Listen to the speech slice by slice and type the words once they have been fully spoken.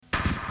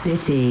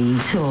City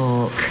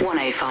Talk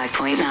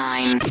 105.9.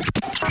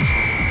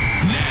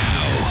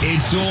 Now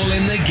it's all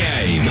in the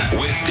game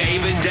with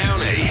David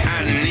Downey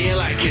and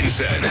Neil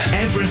Atkinson.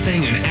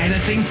 Everything and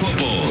anything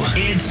football.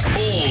 It's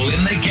all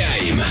in the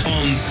game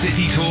on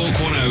City Talk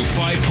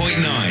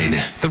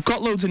 105.9. They've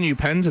got loads of new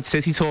pens at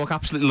City Talk,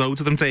 absolutely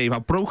loads of them, Dave.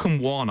 I've broken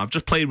one. I've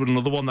just played with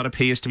another one that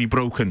appears to be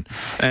broken.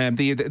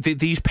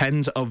 These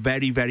pens are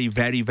very, very,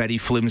 very, very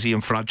flimsy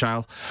and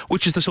fragile,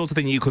 which is the sort of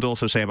thing you could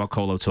also say about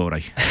Kolo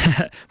Touré.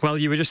 Well,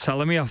 you were just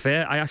telling me off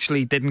air. I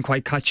actually didn't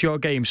quite catch your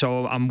game,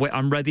 so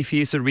I'm ready for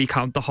you to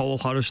recount the whole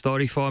horror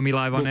story for me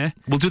live on air.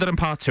 We'll do that in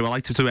part two. I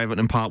like to do everything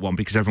in part one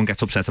because everyone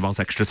gets upset about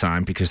extra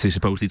time because they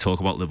supposedly talk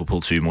about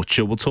Liverpool too much.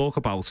 So we'll talk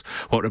about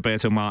what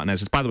Roberto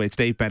Martinez is. By the way, it's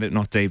Dave Bennett,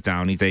 not Dave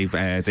Downey. Dave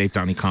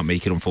Downey can't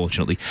make it,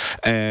 unfortunately.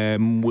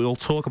 We'll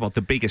talk about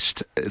the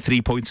biggest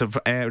 3 points of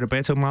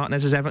Roberto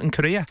Martinez's Everton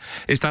career.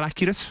 Is that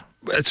accurate?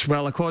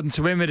 Well, according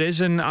to him, it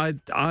is, and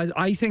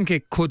I think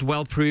it could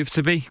well prove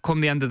to be come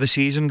the end of the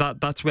season.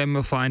 That's when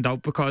we'll find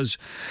out. Because,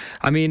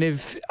 I mean,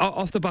 if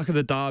off the back of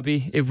the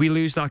derby, if we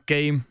lose that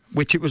game,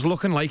 which it was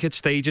looking like at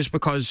stages,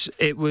 because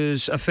it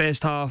was a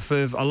first half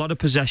of a lot of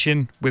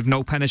possession with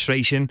no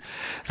penetration.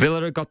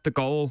 Villa had got the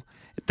goal.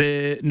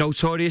 They're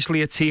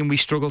notoriously a team we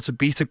struggle to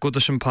beat at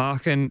Goodison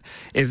Park, and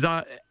if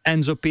that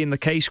ends up being the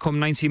case come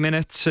 90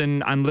 minutes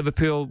and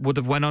Liverpool would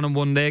have went on and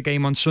won their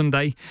game on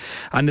Sunday,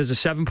 and there's a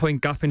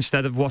 7-point gap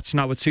instead of what's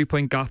now a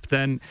 2-point gap,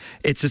 then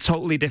it's a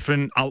totally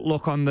different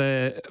outlook on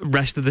the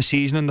rest of the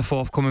season and the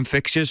forthcoming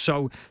fixtures.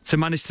 So to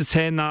manage to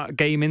turn that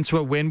game into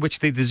a win, which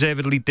they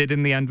deservedly did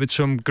in the end with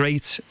some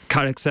great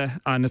character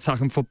and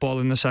attacking football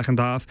in the second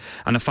half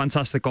and a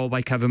fantastic goal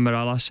by Kevin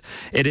Mirallas,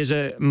 it is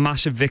a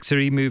massive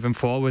victory moving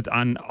forward,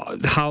 and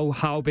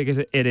how big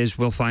it is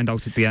we'll find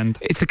out at the end.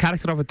 It's the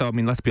character of it, though. I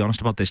mean, let's be honest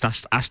about this.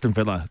 Aston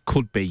Villa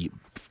could be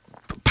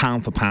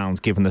pound for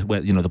pound, given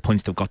the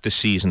points they've got this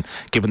season,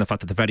 given the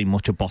fact that they're very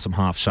much a bottom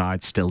half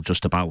side still,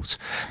 just about.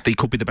 They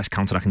could be the best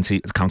counter-attacking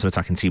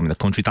team in the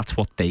country. That's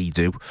what they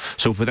do.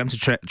 So for them to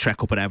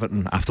trek up at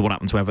Everton after what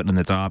happened to Everton in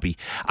the derby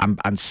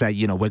and say,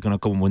 we're going to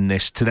go and win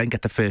this, to then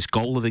get the first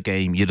goal of the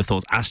game, you'd have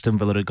thought Aston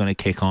Villa are going to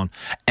kick on,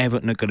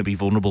 Everton are going to be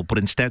vulnerable, but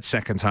instead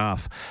second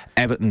half,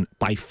 Everton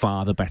by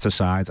far the better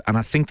side. And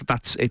I think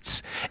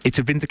it's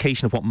a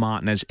vindication of what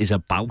Martinez is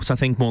about, I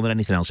think, more than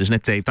anything else, isn't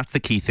it, Dave? That's the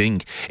key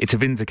thing. It's a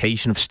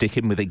vindication of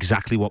sticking with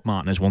exactly what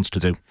Martinez wants to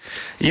do.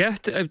 Yeah,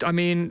 I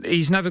mean,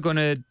 he's never going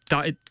to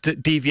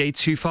deviate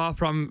too far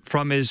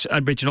from his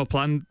original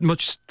plan,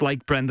 much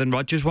like Brendan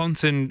Rodgers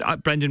wants. And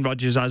Brendan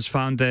Rodgers has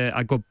found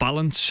a good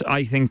balance,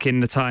 I think,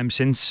 in the time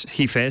since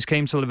he first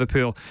came to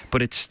Liverpool.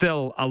 But it's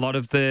still a lot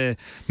of the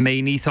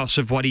main ethos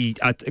of what he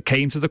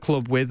came to the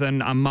club with. And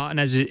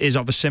Martinez is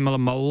of a similar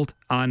mould,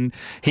 and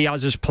he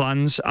has his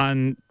plans.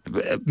 And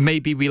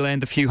maybe we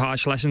learned a few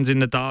harsh lessons in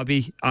the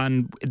derby,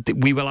 and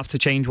we will have to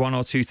change one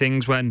or two things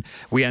when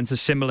we enter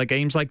similar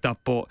games like that.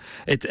 But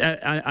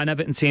an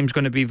Everton team's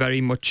going to be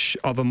very much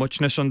of a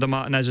muchness under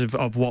Martinez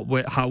of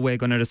how we're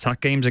going to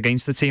attack games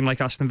against a team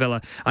like Aston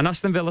Villa. And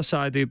Aston Villa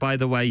side, who, by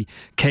the way,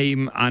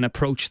 came and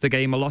approached the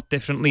game a lot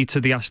differently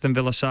to the Aston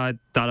Villa side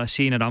that I've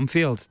seen at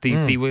Anfield.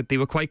 They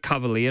were quite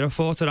cavalier, I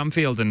thought, at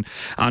Anfield,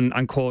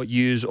 and caught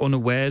yous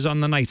unawares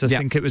on the night. I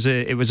think it was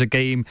a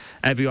game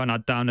everyone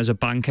had down as a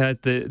banker.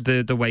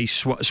 The way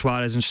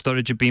Suarez and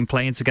Sturridge had been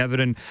playing together,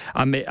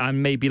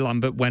 and maybe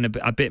Lambert went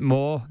a bit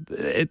more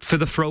for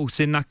the throat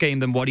in that game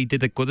than what he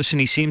did at Goodison.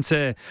 He seemed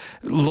to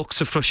look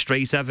to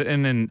frustrate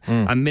Everton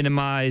and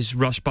minimise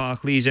Ross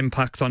Barkley's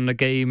impact on the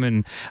game,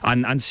 and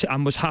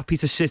was happy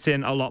to sit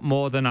in a lot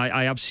more than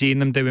I have seen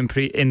them do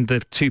in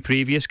the two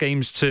previous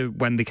games to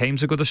when they came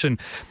to Goodison.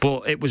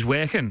 But it was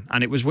working,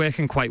 and it was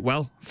working quite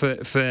well for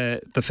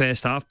the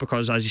first half,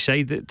 because, as you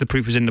say, the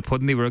proof was in the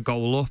pudding. They were a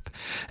goal up.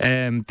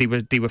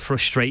 They were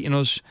frustrating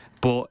us,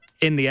 but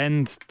in the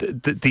end,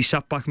 they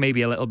sat back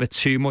maybe a little bit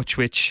too much,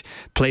 which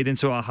played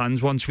into our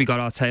hands once we got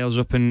our tails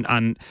up.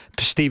 And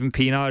Stephen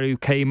Pienaar, who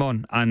came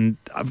on and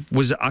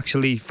was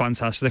actually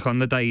fantastic on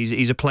the day.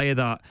 He's a player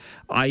that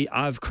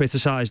I've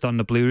criticised on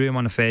the Blue Room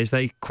on a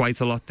Thursday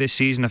quite a lot this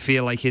season. I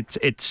feel like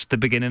it's the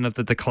beginning of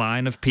the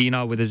decline of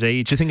Pienaar with his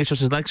age. Do you think it's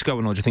just his legs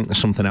going, or do you think there's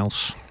something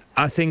else?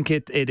 I think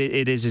it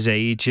is his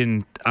age,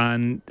 and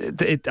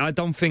I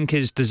don't think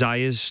his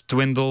desires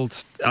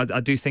dwindled. I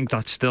do think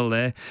that's still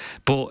there,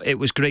 but it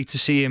was great to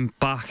see him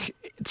back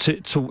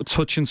to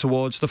touching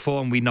towards the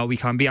form we know he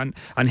can be, and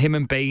him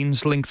and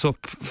Baines linked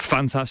up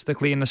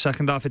fantastically in the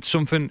second half. It's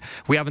something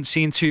we haven't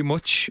seen too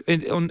much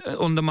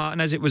under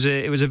Martinez. It was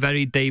a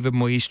very David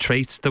Moyes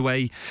trait, the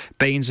way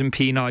Baines and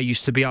Pienaar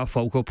used to be our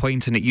focal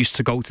point, and it used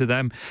to go to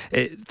them.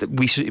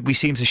 We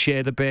seem to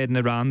share the burden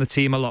around the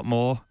team a lot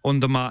more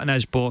under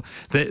Martinez, but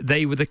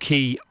they were the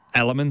key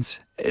element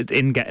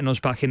in getting us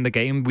back in the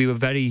game. We were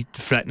very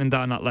threatening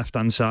down that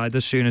left-hand side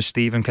as soon as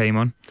Stephen came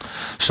on.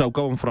 So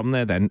going from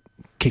there then,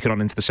 kicking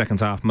on into the second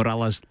half,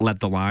 Morelos led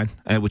the line,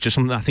 which is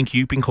something I think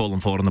you've been calling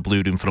for in the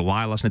Blue Room for a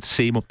while, hasn't it? To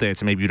see him up there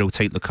to maybe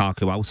rotate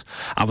Lukaku out,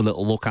 have a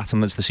little look at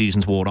him as the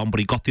season's wore on, but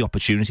he got the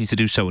opportunity to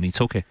do so and he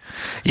took it.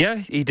 Yeah,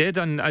 he did,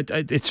 and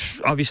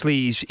it's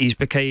obviously he's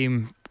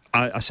became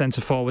a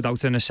centre forward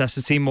out of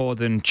necessity more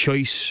than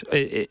choice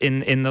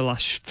in the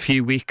last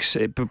few weeks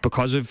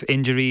because of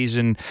injuries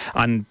and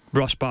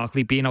Ross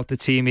Barkley being out the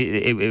team.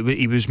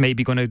 He was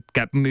maybe going to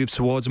get moved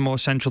towards a more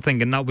central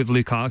thing, and now with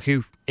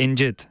Lukaku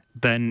injured,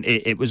 then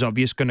it was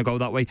obvious going to go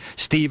that way.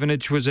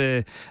 Stevenage was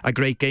a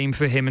great game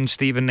for him and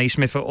Stephen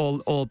Naismith,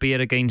 albeit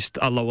against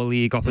a lower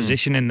league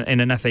opposition in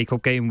an FA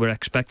Cup game we're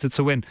expected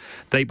to win.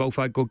 They both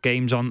had good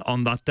games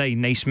on that day.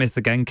 Naismith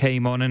again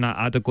came on and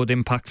had a good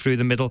impact through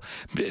the middle.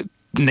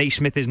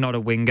 Naismith is not a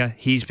winger.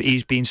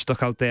 He's been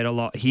stuck out there a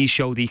lot. He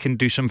showed he can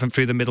do something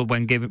through the middle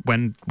when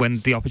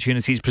the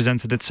opportunities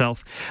presented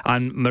itself.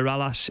 And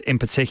Morelos in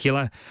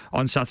particular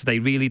on Saturday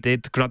really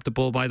did grab the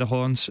ball by the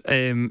horns.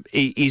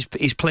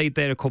 He's played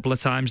there a couple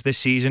of times this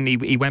season.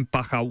 He went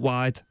back out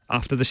wide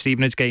after the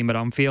Stevenage game at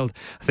Anfield.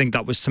 I think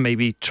that was to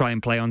maybe try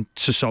and play on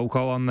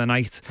Sissoko on the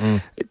night.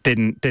 It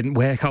didn't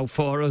work out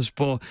for us,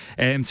 but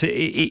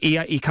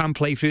he can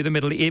play through the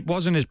middle. It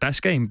wasn't his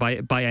best game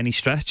by any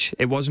stretch.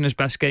 It wasn't his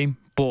best game,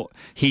 but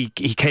he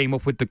came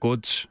up with the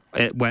goods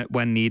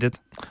when needed.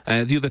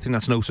 The other thing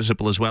that's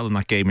noticeable as well in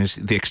that game is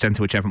the extent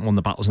to which Everton won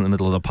the battles in the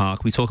middle of the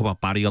park. We talk about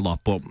Barry a lot,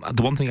 but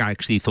the one thing I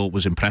actually thought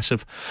was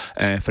impressive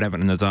for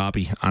Everton in the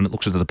derby, and it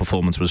looks as though the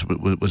performance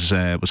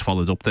was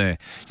followed up there.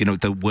 You know,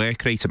 the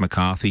work rate of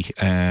McCarthy.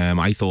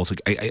 I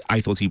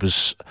thought he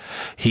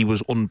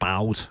was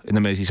unbowed in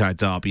the Merseyside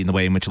derby in the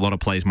way in which a lot of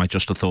players might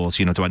just have thought,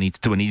 you know, do I need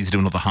to do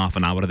another half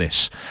an hour of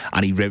this?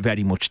 And he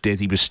very much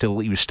did. He was still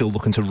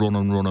looking to run,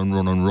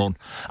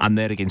 and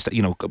there against,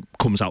 you know,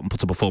 comes out and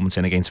puts a performance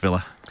in against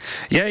Villa.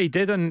 Yeah, he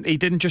did, and he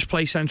didn't just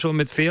play central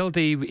midfield.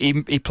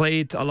 He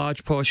played a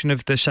large portion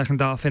of the second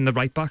half in the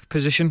right back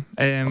position.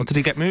 Did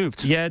he get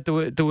moved? Yeah,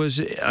 there was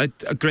a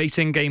great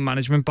in-game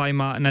management by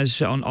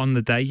Martinez on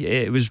the day.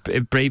 It was a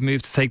brave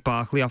move to take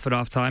Barkley off at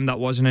half time. That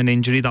wasn't an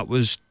injury. That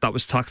was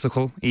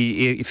tactical.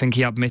 I think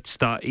he admits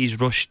that he's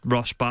rushed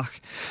Ross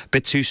back a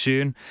bit too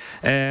soon.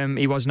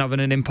 He wasn't having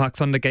an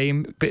impact on the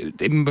game.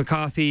 But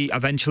McCarthy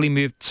eventually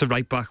moved to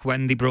right back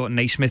when they brought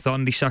Naismith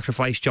on. They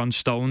sacrificed John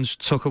Stones,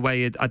 took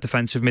away a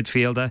defensive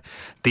midfielder.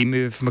 They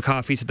moved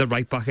McCarthy to the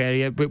right back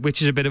area,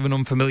 which is a bit of an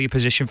unfamiliar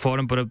position for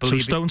him. But I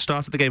believe so Stones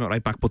started the game at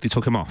right back, but they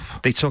took him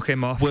off. They took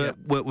him off. Were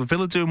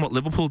Villa doing what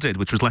Liverpool did,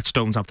 which was let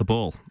Stones have the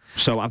ball?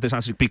 So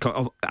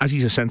because as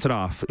he's a centre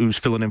half who's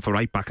filling in for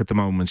right back at the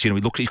moment, you know,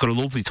 he's got a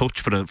lovely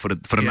touch for a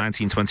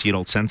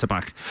 19-20-year-old centre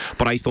back.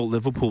 But I thought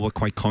Liverpool were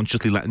quite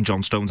consciously letting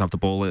John Stones have the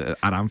ball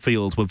at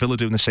Anfield. Were Villa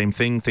doing the same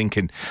thing,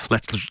 thinking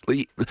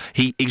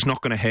he's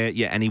not going to hurt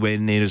you anywhere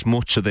near as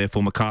much, so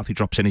therefore McCarthy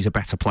drops in, he's a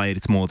better player,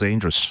 it's more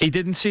dangerous? He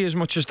didn't see as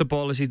much as the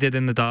ball as he did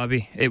in the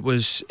derby. It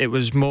was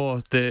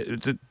more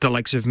the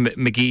likes of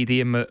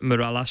McGeady and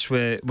Morelos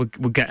were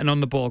getting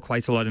on the ball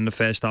quite a lot in the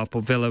first half,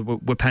 but Villa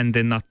were penned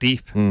in that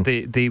deep.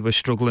 They were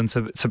struggling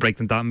to break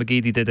them down.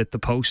 McGeady did at the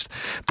post,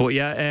 but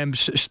yeah,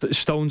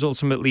 Stones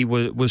ultimately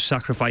was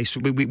sacrificed.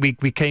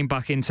 We came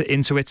back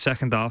into it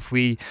second half.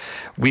 We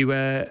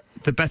were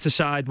the better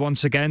side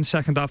once again.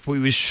 Second half we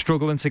were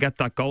struggling to get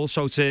that goal,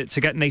 so to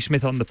get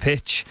Naismith on the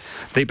pitch,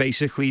 they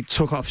basically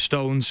took off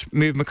Stones,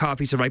 moved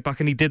McCarthy to right back,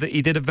 and he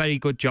did a very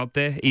good job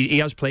there. He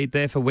has played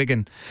there for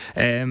Wigan,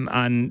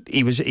 and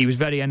he was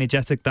very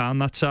energetic down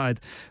that side,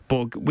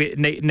 but with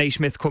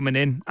Naismith coming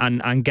in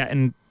and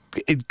getting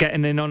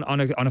in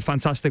on a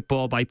fantastic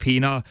ball by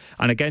Pienaar,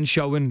 and again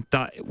showing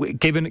that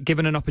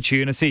given an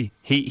opportunity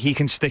he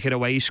can stick it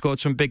away. He scored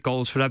some big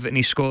goals for Everton.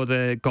 He scored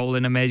a goal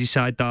in a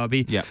Merseyside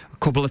derby, a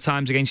couple of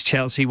times against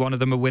Chelsea, one of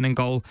them a winning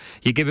goal.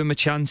 You give him a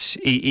chance,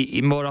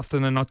 he more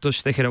often than not does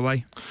stick it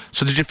away.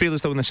 So did you feel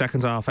as though in the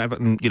second half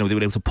Everton, you know, they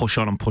were able to push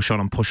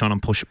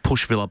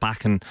Villa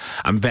back and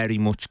very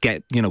much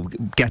get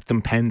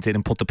them penned in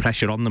and put the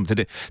pressure on them? Did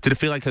it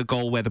feel like a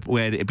goal where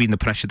it had been the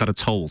pressure that it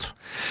told?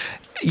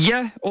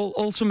 Yeah,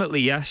 ultimately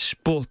yes,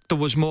 but there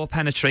was more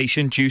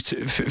penetration due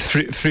to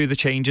through the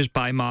changes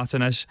by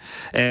Martinez.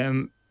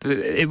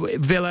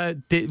 Villa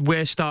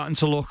were starting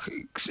to look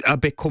a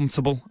bit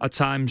comfortable at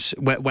times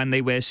when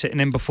they were sitting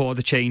in before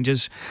the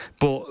changes,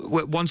 but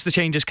once the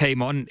changes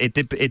came on, it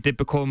did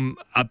become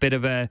a bit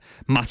of a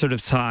matter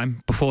of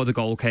time before the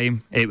goal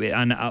came,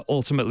 and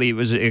ultimately it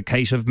was a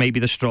case of maybe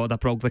the straw that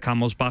broke the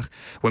camel's back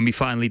when we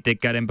finally did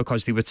get in,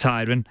 because they were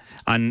tiring,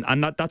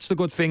 and that's the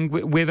good thing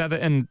with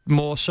Everton,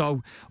 more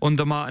so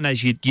under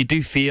Martinez. You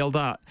do feel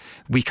that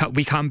we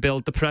can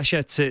build the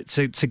pressure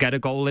to get a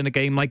goal in a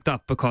game like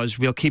that, because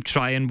we'll keep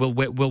trying. We'll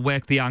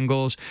work the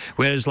angles,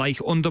 whereas like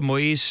under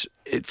Moyes,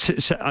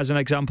 as an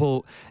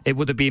example, it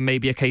would have been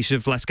maybe a case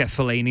of let's get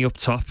Fellaini up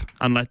top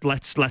and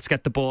let's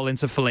get the ball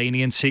into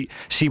Fellaini and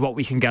see what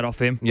we can get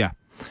off him. Yeah.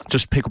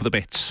 just pick up the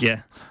bits.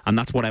 Yeah. And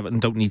that's what Everton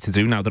don't need to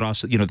do now. There are,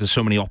 there's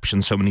so many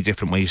options, so many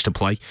different ways to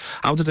play.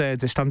 How did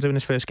Distin do in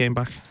his first game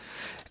back?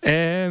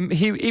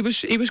 He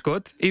was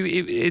good.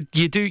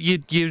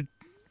 You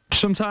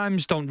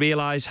sometimes don't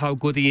realise how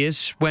good he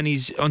is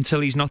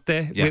until he's not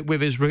there. Yeah. With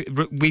his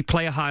we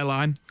play a high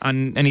line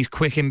and he's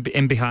quick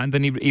in behind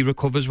and he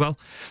recovers well.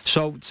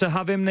 So to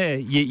have him there,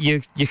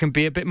 you can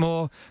be a bit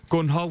more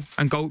gun ho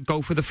and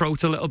go for the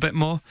throat a little bit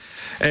more.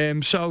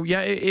 So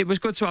yeah, it was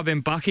good to have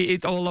him back.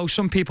 Although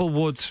some people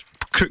would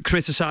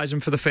criticise him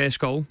for the first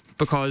goal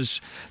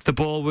because the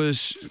ball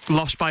was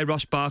lost by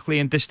Ross Barkley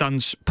and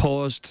Distin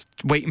paused,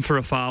 waiting for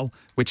a foul,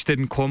 which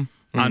didn't come.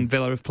 And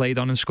Villa have played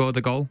on and scored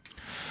the goal.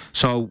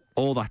 So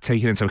all that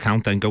taken into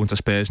account, then going to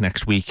Spurs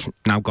next week,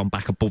 now gone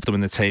back above them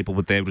in the table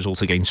with their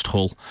result against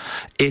Hull.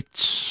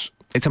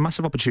 It's a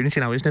massive opportunity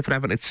now, isn't it, for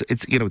Everton? It's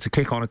to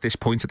kick on at this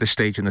point, at this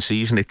stage in the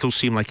season. It does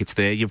seem like it's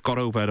there. You've got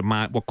over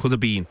what could have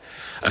been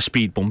a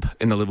speed bump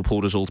in the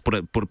Liverpool result,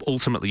 but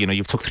ultimately,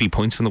 you've took 3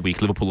 points from the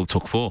week. Liverpool have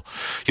took 4.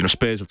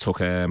 Spurs have took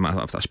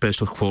Spurs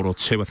took 4 or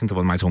 2. I think the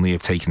one might only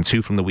have taken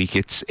 2 from the week.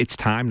 It's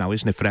time now,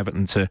 isn't it, for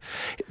Everton to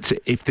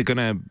if they're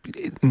gonna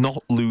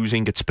not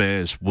losing at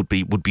Spurs would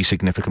be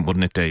significant,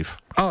 wouldn't it, Dave?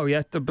 Oh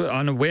yeah,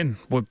 and a win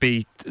would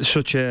be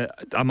such a.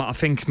 I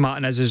think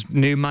Martinez's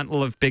new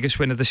mantle of biggest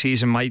win of the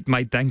season might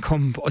then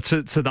come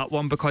to that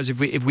one, because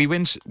if we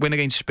win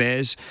against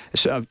Spurs,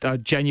 it's a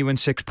genuine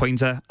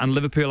 6-pointer, and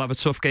Liverpool have a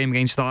tough game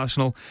against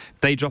Arsenal,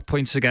 they drop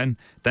points again,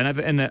 then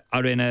Everton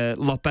are in a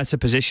lot better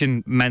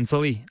position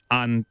mentally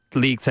and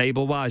league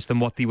table wise than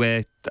what they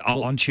were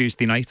on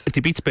Tuesday night. If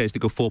they beat Spurs, they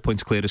go 4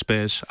 points clear of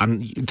Spurs,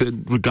 and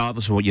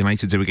regardless of what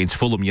United do against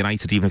Fulham,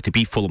 United, even if they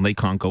beat Fulham, they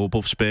can't go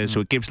above Spurs. So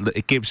it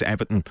gives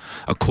Everton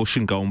a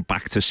cushion going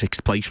back to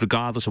 6th place,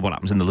 regardless of what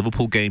happens in the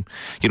Liverpool game.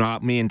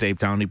 Me and Dave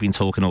Downey have been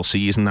talking all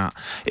season that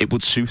it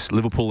would suit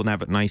Liverpool and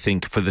Everton, I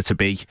think, for there to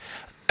be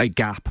a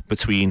gap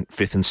between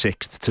 5th and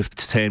 6th to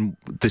turn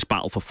this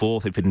battle for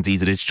 4th, if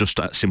indeed it is just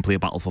simply a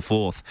battle for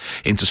 4th,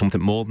 into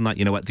something more than that.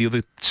 At the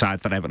other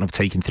side that Everton have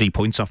taken 3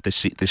 points off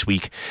this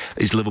week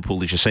is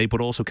Liverpool, as you say, but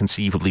also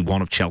conceivably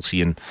one of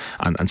Chelsea and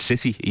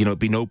City. It'd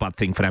be no bad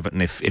thing for Everton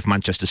if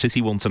Manchester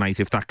City won tonight,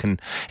 if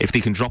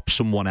they can drop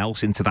someone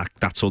else into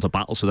that sort of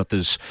battle, so that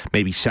there's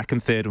maybe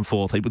 2nd, 3rd and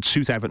 4th. It would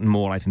suit Everton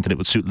more, I think, than it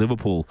would suit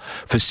Liverpool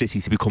for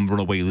City to become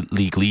runaway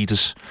league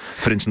leaders.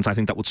 For instance, I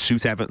think that would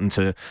suit Everton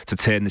to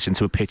turn this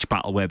into a pitch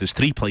battle where there's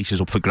 3 places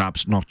up for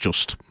grabs, not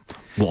just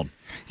 1.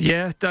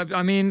 Yeah,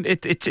 I mean,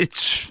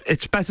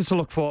 it's better to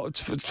look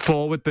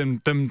forward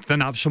than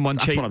have someone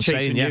chasing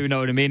saying, yeah. you. You know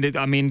what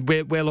I mean?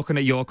 We're looking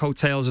at your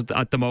coattails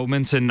at the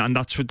moment, and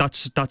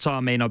that's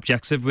our main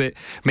objective. We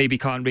maybe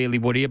can't really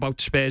worry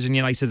about Spurs and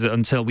United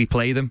until we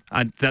play them,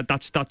 and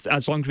that's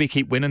as long as we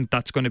keep winning,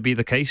 that's going to be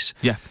the case.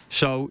 Yeah.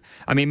 So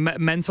I mean,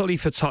 mentally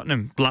for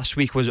Tottenham, last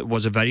week was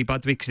a very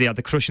bad week because they had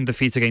the crushing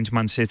defeat against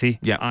Man City.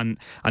 Yeah. And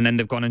then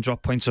they've gone and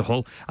dropped points to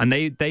Hull, and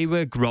they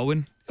were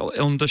growing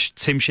under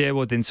Tim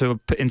Sherwood into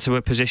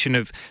a position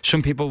of,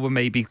 some people were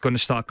maybe going to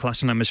start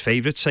classing them as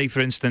favourites. Say, for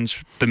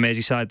instance, the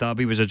Merseyside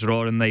derby was a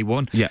draw and they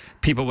won. Yeah.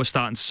 People were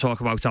starting to talk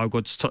about how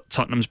good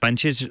Tottenham's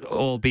bench is,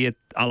 albeit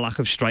a lack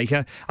of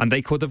striker, and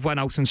they could have went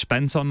out and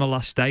spent on the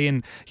last day.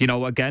 And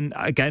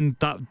again,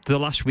 that the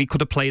last week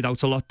could have played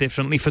out a lot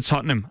differently for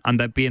Tottenham, and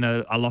there'd been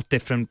a lot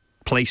different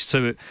place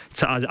to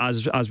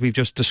as we've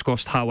just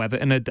discussed. How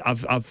Everton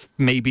have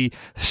maybe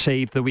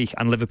saved the week,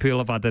 and Liverpool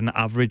have had an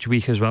average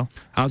week as well.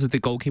 How did the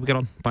goalkeeper get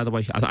on, by the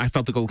way? I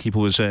felt the goalkeeper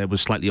was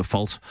slightly at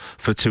fault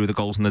for 2 of the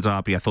goals in the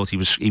derby. I thought he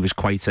was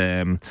quite.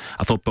 I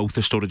thought both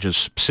the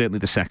Sturridges, certainly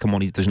the second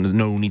one, there's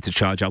no need to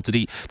charge out. Did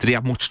he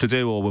have much to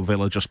do, or were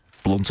Villa just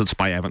blunted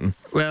by Everton?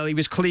 Well, he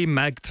was clean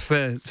megged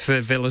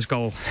for Villa's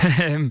goal.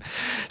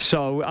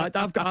 So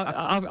I've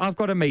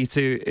got a mate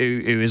who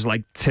is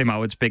like Tim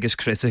Howard's biggest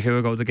critic, who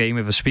will go to the game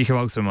with. I speak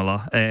about him a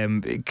lot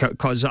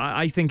because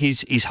I think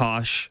he's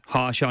harsh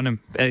on him.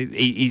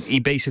 He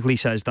basically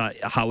says that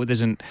Howard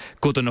isn't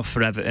good enough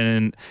for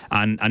Everton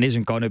and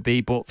isn't going to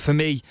be. But for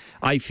me,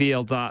 I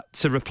feel that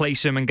to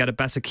replace him and get a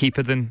better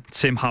keeper than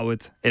Tim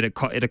Howard, it'd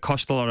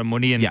cost a lot of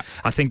money, and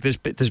I think there's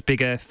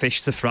bigger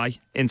fish to fry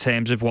in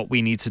terms of what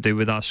we need to do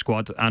with our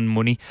squad and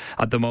money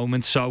at the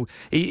moment. So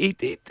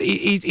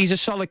he's a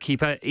solid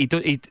keeper.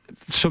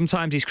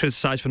 Sometimes he's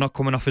criticised for not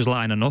coming off his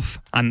line enough,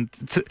 and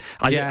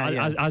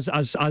as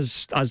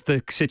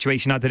the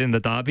situation had it in the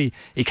derby,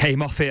 he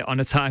came off it on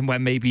a time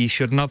when maybe he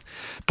shouldn't have.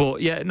 But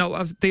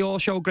they all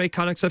show great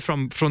character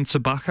from front to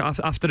back.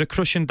 After a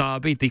crushing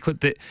derby, it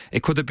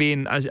could have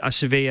been a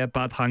severe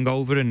bad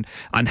hangover and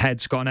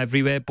heads gone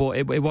everywhere, but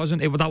it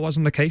wasn't. That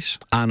wasn't the case.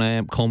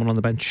 And Coleman on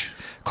the bench.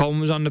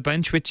 Coleman was on the bench.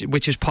 bench,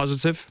 which is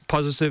positive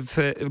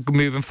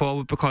moving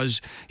forward,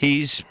 because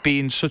he's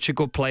been such a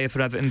good player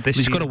for Everton this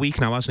season. He's got a week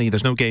now, hasn't he?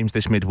 There's no games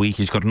this midweek.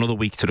 He's got another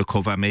week to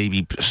recover.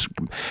 Maybe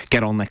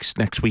get on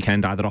next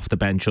weekend, either off the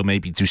bench or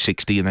maybe do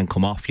 60 and then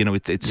come off. You know,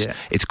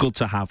 it's good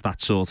to have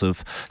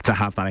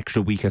that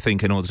extra week, I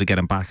think, in order to get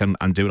him back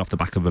and do it off the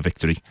back of a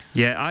victory.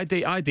 Yeah,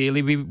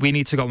 ideally we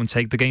need to go and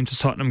take the game to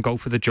Tottenham, go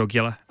for the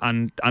jugular,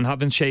 and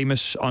having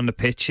Seamus on the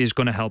pitch is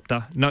going to help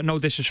that. No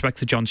disrespect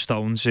to John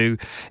Stones, who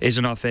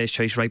isn't our first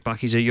choice right back.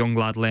 He's a young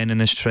lad learning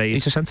his trade.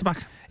 He's a centre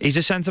back. He's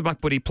a centre back,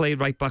 but he played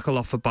right back a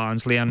lot for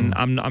Barnsley, and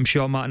I'm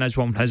sure Martinez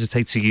won't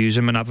hesitate to use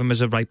him and have him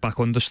as a right back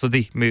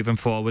understudy moving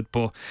forward.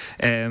 But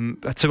to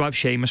have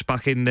Seamus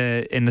back in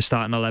the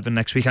starting 11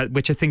 next week,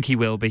 which I think he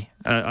will be,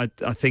 I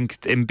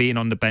think him being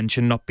on the bench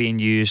and not being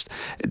used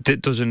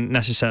doesn't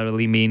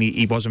necessarily mean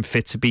he wasn't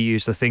fit to be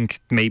used. I think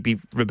maybe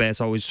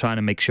Roberto was trying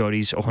to make sure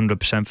he's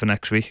 100% for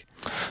next week.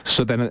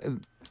 So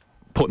then,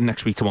 putting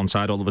next week to one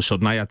side, all of a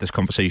sudden I had this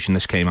conversation,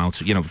 this came out,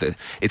 you know,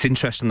 it's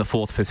interesting, the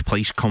 4th, 5th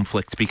place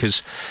conflict,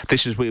 because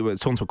we were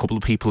talking to a couple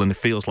of people, and it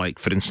feels like,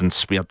 for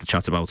instance, we had the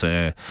chat about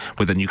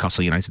with a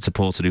Newcastle United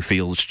supporter who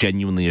feels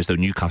genuinely as though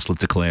Newcastle have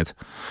declared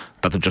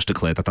that they've just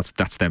declared that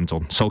that's them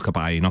done. Sol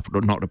Cabaye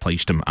not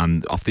replaced them,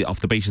 and off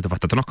the basis of the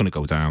fact that they're not going to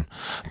go down,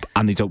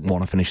 and they don't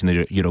want to finish in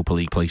the Europa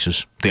League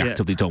places. They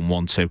actively don't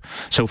want to.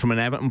 So from an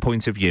Everton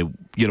point of view,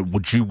 you know,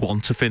 would you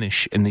want to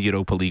finish in the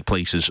Europa League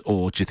places,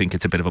 or do you think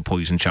it's a bit of a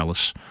poison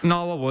chalice?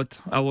 No,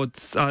 I would,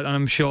 and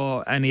I'm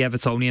sure any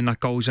Evertonian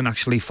that goes and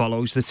actually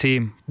follows the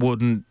team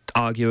wouldn't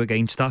argue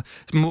against that.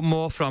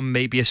 More from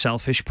maybe a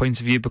selfish point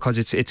of view, because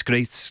it's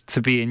great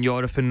to be in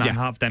Europe and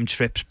have them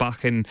trips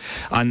back and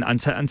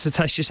to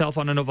test yourself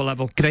on another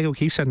level. Greg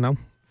O'Keefe said no.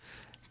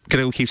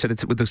 Greg O'Keefe said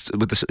it with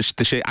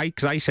the shit.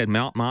 Because I said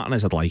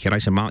Martinez would like it. I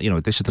said, you know,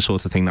 this is the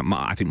sort of thing that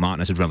I think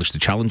Martinez would relish the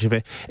challenge of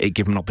it. It'd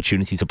give him an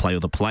opportunity to play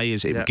other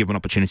players. It'd give him an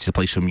opportunity to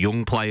play some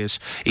young players.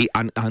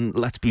 And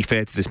let's be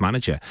fair to this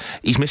manager,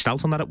 he's missed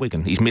out on that at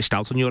Wigan. He's missed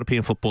out on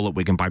European football at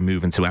Wigan by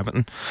moving to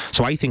Everton.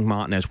 So I think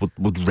Martinez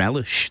would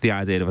relish the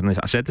idea of it. And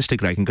I said this to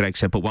Greg, and Greg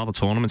said, but while the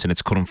tournament's in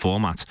its current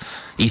format,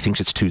 he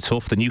thinks it's too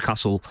tough. The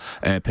Newcastle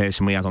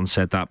person we had on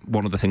said that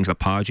one of the things that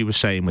Pardew was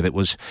saying with it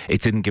was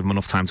it didn't give him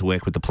enough time to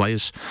work with the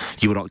players.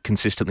 You were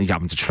consistently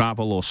having to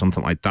travel or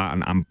something like that,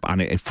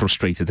 and it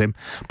frustrated him.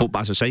 But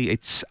as I say,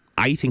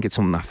 I think it's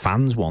something that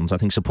fans want. I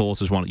think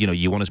supporters want, you know,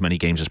 you want as many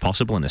games as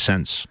possible in a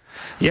sense.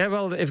 Yeah,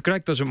 well, if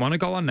Greg doesn't want to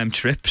go on them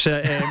trips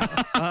on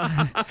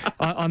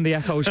the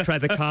Echoes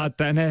credit card,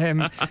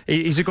 then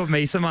he's a good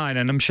mate of mine,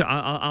 and I'm sure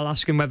I'll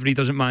ask him whether he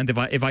doesn't mind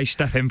if I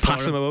step in for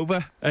Pass him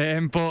over.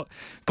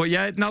 But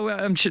yeah, no,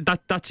 I'm sure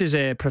that's his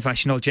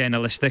professional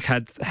journalistic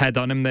head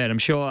on him there. I'm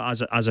sure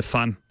as a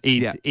fan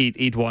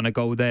he'd want to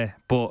go there,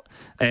 but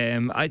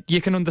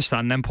you can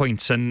understand them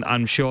points, and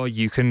I'm sure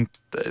you can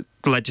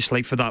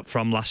legislate for that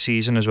from last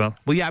season as well.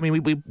 Well, yeah, I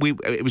mean, we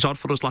it was odd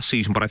for us last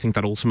season, but I think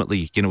that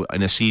ultimately, you know,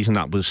 in a season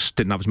that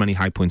didn't have as many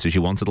high points as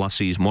you wanted last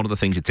season, one of the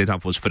things it did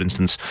have was, for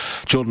instance,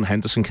 Jordan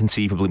Henderson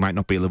conceivably might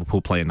not be a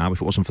Liverpool player now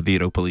if it wasn't for the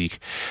Europa League.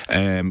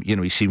 You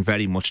know, he seemed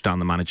very much down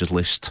the manager's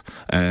list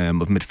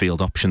of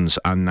midfield options,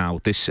 and now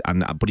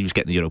but he was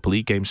getting the Europa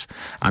League games,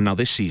 and now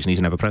this season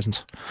he's never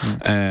present.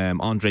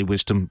 Andre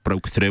Wisdom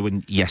broke through,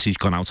 and yes, he's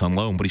gone out on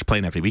loan, but he's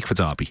playing every week for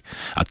Derby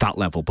at that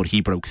level. But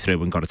he broke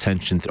through and got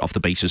attention off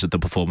the basis of the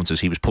performances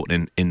he was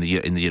putting in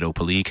the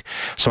Europa League.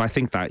 So I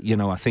think that, you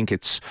know, I think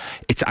it's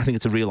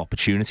a real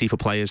opportunity for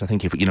players. I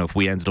think if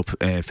we ended up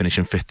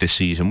finishing 5th this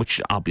season,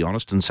 which I'll be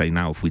honest and say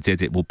now, if we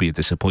did, it would be a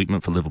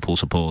disappointment for Liverpool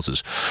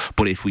supporters.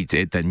 But if we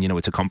did, then, you know,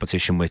 it's a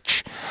competition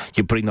which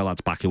you bring the lads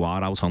back who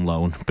are out on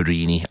loan: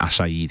 Barini,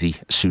 Asaidi,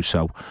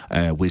 Suso,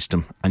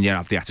 Wisdom, and you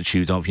have the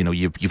attitude of, you know,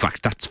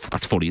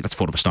 that's 4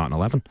 of a starting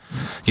 11,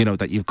 you know,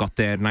 that you've got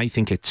there. And I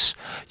think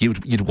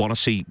you'd want to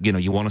see, you know,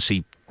 you want to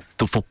see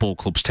the football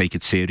clubs take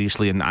it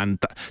seriously, and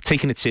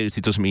taking it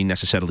seriously doesn't mean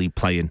necessarily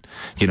playing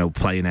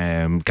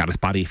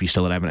Gareth Barry if he's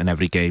still at Everton in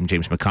every game,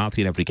 James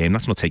McCarthy in every game.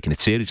 That's not taking it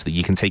seriously.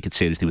 You can take it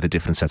seriously with a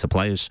different set of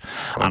players,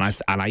 and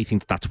I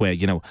think that's where,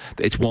 you know,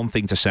 it's one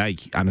thing to say,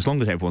 and as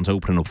long as everyone's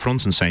opening up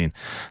front and saying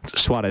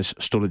Suarez,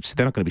 Sturridge,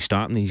 they're not going to be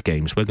starting these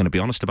games, we're going to be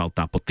honest about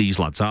that, but these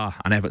lads are,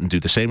 and Everton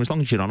do the same. As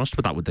long as you're honest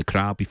with that with the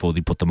crowd before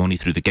they put the money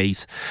through the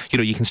gate, you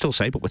know, you can still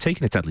say, but we're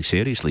taking it deadly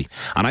seriously.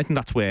 And I think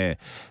that's where,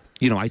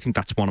 you know, I think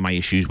that's one of my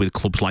issues with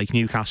clubs like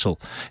Newcastle,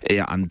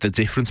 and the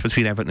difference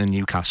between Everton and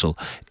Newcastle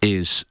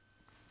is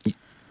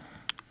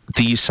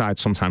these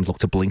sides sometimes look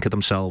to blinker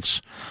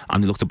themselves,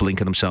 and they look to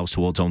blinker themselves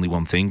towards only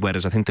one thing,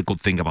 whereas I think the good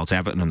thing about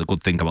Everton and the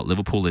good thing about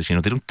Liverpool is, you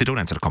know, they don't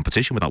enter the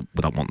competition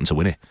without wanting to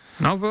win it.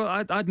 No,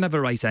 but I'd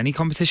never write any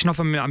competition off.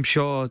 I mean, I'm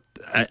sure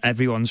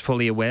everyone's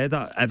fully aware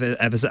that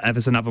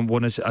Everton haven't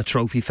won a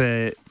trophy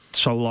for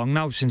so long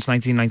now, since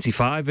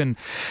 1995, and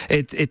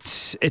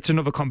it's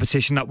another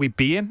competition that we'd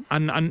be in,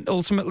 and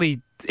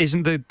ultimately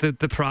isn't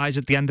the prize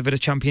at the end of it a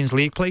Champions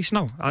League place?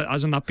 No,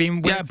 hasn't that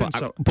been? Yeah,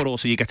 but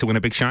also you get to win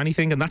a big shiny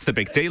thing, and that's the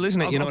big deal,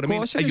 isn't it? You know what I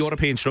mean? A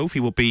European trophy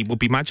would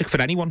be magic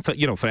for anyone. For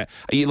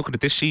you looking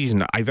at this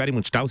season, I very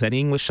much doubt any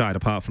English side,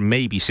 apart from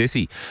maybe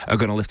City, are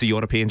going to lift a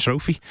European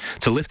trophy.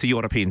 To lift a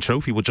European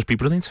trophy would just be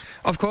brilliant.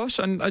 Of course,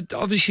 and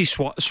obviously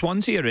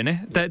Swansea are in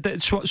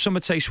it. Some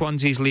would say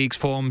Swansea's league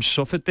form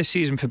suffered this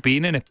season for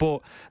being in it,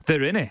 but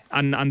they're in it,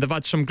 and they've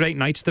had some great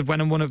nights. They've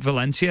went and won at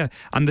Valencia,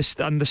 and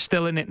they're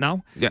still in it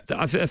now. Yeah.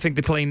 I think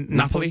they're playing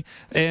Napoli,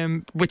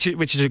 which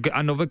is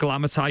another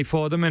glamour tie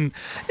for them. And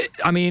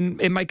I mean,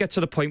 it might get to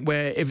the point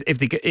where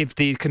if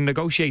they can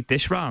negotiate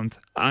this round,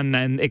 and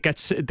then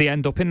they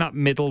end up in that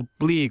middle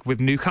league with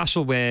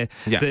Newcastle, where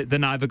they're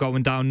neither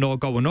going down nor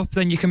going up,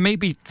 then you can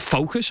maybe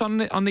focus on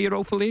the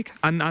Europa League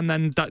and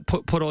then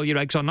put all your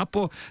eggs on that.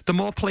 But the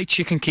more plates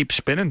you can keep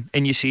spinning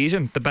in your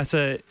season, the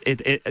better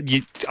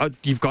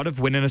you've got of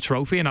winning a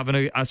trophy and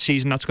having a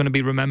season that's going to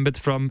be remembered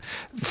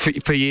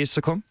for years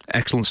to come.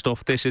 Excellent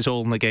stuff. This is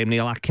All in the Game.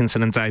 Neil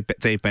Atkinson and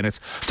Dave Bennett.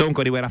 Don't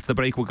go anywhere after the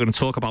break. We're going to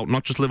talk about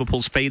not just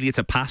Liverpool's failure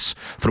to pass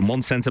from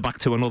one centre-back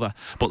to another,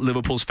 but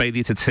Liverpool's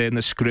failure to turn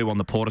the screw on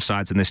the poorer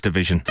sides in this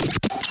division.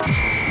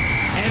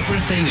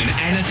 Everything and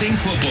anything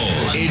football.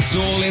 It's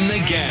All in the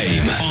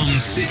Game on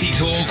City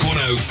Talk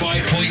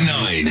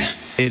 105.9.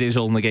 It is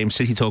All in the Game.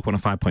 City Talk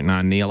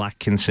 105.9. Neil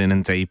Atkinson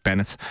and Dave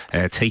Bennett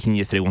taking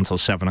you through until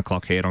 7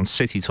 o'clock here on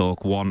City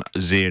Talk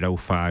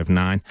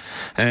 1059.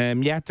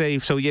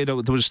 Dave. So there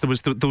was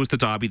the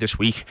derby this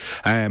week,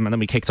 and then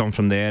we kicked on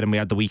from there, and we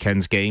had the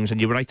weekend's games.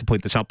 And you were right to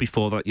point this out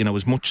before that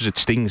as much as it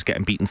stings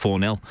getting beaten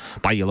 4-0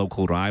 by your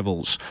local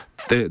rivals,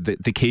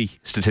 the key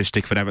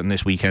statistic for Everton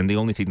this weekend, the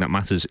only thing that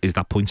matters is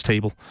that points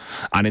table.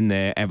 And in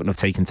there, Everton have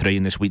taken 3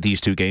 in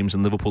these 2 games,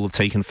 and Liverpool have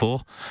taken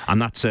 4. And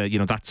that's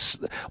that's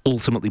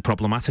ultimately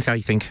problematic, I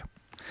think,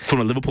 from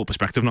a Liverpool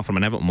perspective, not from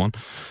an Everton one.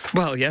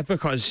 Well, yeah,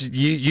 because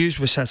you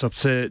were set up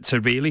to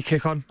really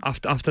kick on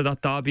after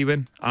that derby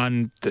win,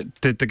 and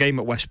the game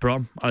at West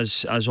Brom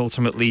has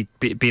ultimately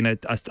been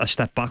a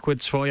step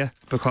backwards for you,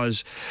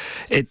 because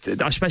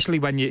especially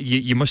when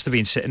you must have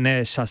been sitting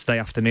there Saturday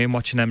afternoon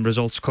watching them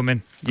results come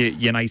in.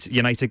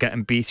 United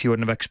getting beat, you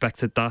wouldn't have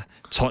expected that.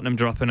 Tottenham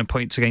dropping a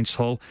points against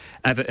Hull,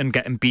 Everton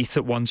getting beat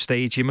at one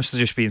stage. You must have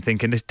just been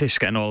thinking this is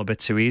getting all a bit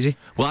too easy.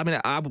 Well, I mean,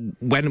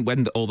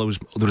 when all the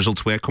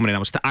results were coming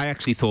in, I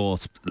actually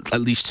thought at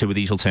least 2 of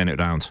these will turn it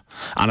around,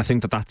 and I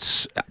think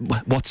that's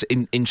what's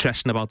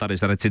interesting about that,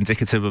 is that it's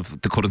indicative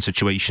of the current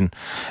situation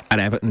at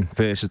Everton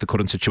versus the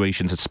current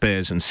situations at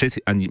Spurs and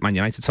City and Man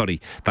United.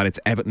 That it's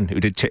Everton who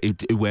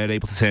were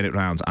able to turn it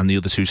around, and the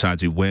other 2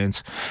 sides who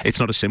weren't. It's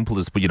not as simple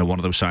as one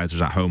of those sides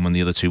was at home and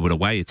the other 2 were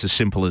away. It's as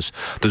simple as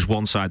there's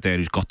one side there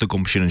who's got the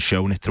gumption and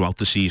shown it throughout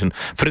the season.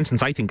 For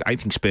instance, I think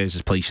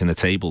Spurs' place in the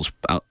tables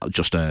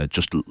just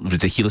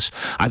ridiculous.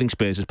 I think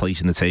Spurs'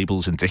 place in the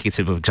tables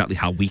indicative of exactly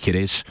how weak it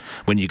is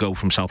when you go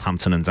from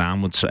Southampton and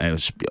downwards,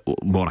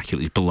 more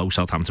accurately below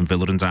Southampton,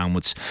 Villa and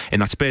downwards. In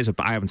that Spurs,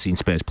 I haven't seen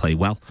Spurs play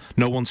well.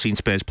 No one's seen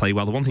Spurs play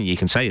well. The one thing you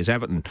can say is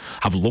Everton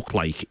have looked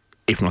like,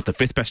 if not the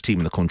 5th best team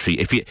in the country.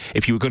 If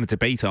you were going to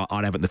debate are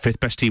Everton the 5th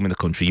best team in the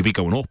country, you'd be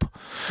going up.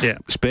 Yeah.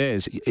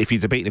 Spurs, if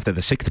you're debating if they're the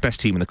 6th best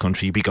team in the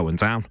country, you'd be going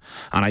down.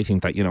 And I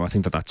think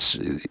that's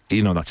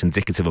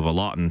indicative of a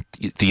lot. And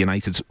the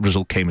United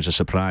result came as a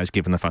surprise,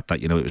 given the fact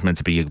that it was meant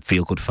to be a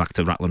feel-good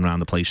factor rattling around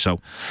the place. So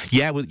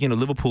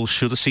Liverpool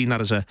should have seen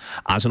that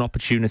as an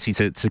opportunity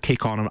to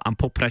kick on and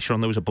put pressure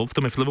on those above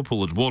them. If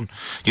Liverpool had won,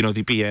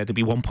 they'd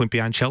be 1 point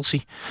behind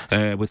Chelsea.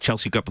 With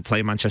Chelsea got to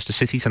play Manchester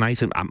City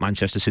tonight at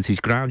Manchester City's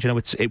ground.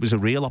 It was a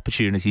real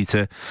opportunity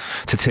to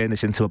turn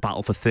this into a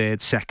battle for 3rd,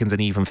 2nd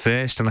and even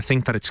 1st, and I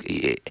think that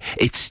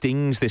it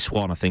stings this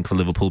one, I think, for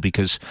Liverpool,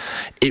 because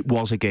it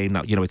was a game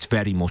that it's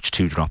very much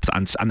 2 dropped,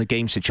 and the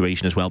game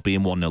situation as well,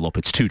 being 1-0 up,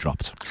 it's 2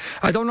 dropped.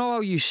 I don't know how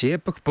you see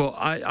it, but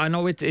I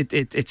know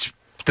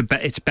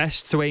it's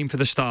best to aim for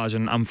the stars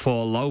and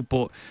fall low,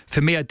 but for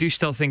me, I do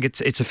still think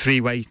it's a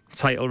 3-way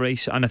title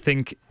race, and I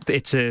think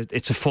it's a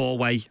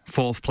 4-way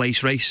 4th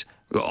place race,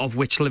 of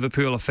which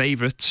Liverpool are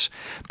favourites,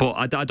 but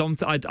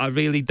I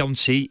really don't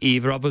see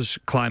either of us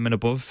climbing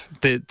above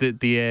the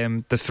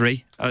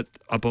 3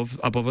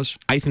 above us.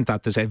 I think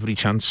that there's every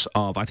chance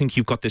of. I think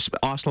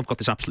Arsenal have got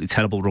this absolutely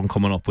terrible run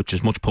coming up, which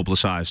is much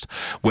publicised,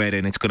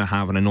 wherein it's going to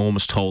have an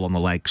enormous toll on the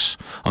legs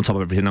on top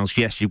of everything else.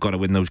 Yes, you've got to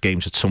win those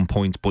games at some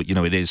point, but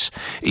it is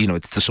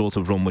it's the sort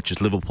of run which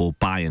is Liverpool,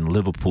 Bayern,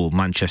 Liverpool,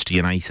 Manchester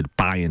United,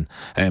 Bayern,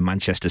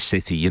 Manchester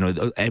City.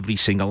 Every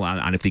single,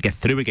 and if they get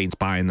through against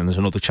Bayern, then there's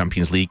another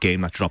Champions League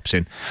game that drops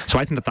in. So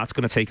I think that's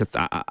going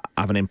to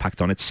have an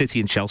impact on it. City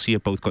and Chelsea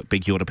have both got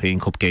big European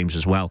Cup games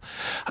as well.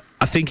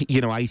 I think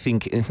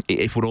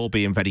if we're all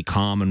being very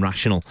calm and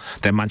rational,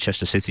 then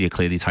Manchester City are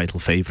clearly title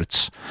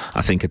favourites.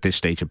 I think at this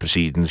stage of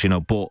proceedings,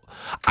 but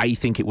I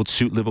think it would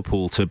suit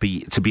Liverpool to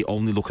be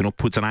only looking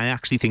upwards. And I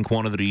actually think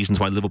one of the reasons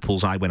why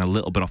Liverpool's eye went a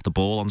little bit off the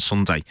ball on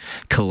Sunday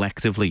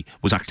collectively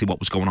was actually what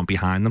was going on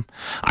behind them.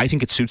 I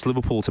think it suits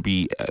Liverpool to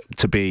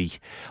be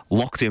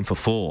locked in for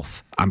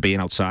fourth and being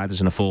outsiders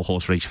in a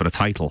 4-horse race for a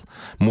title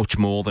much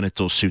more than it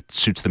does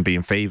suits them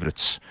being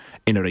favourites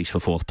in a race for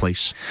fourth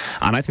place.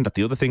 And I think that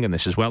the other thing in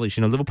this as well is,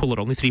 Liverpool are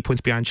only 3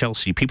 points behind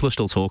Chelsea. People are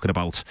still talking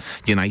about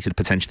United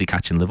potentially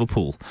catching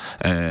Liverpool,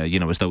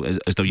 as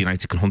though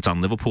United can hunt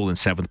down Liverpool in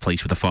 7th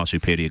place with a far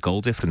superior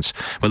goal difference.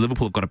 Well,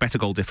 Liverpool have got a better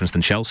goal difference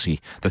than Chelsea.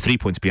 They're 3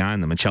 points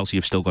behind them, and Chelsea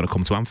have still got to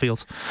come to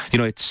Anfield.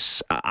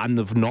 And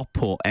they've not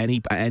put at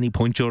any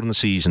point during the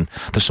season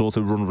the sort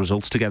of run of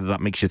results together that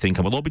makes you think,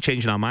 we'll all be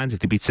changing our minds if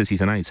they beat City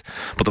tonight.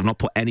 But they've not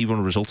put any run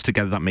of results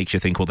together that makes you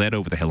think, well, they're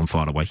over the hill and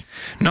far away.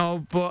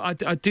 No,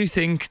 but I do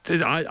think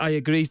I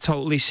agree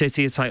totally.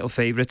 City are title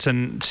favourites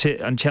and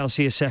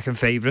Chelsea are second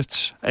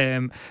favourites.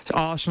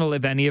 Arsenal,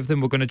 if any of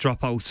them were going to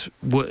drop out,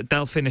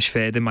 they'll finish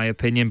third in my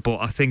opinion. But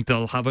I think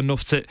they'll have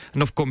enough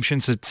gumption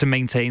to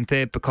maintain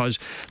third, because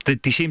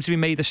they seem to be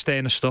made of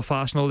sterner stuff.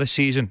 Arsenal this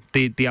season,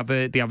 they have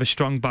a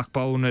strong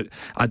backbone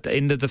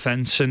in the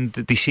defence, and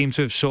they seem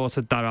to have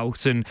sorted that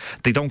out. And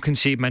they don't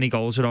concede many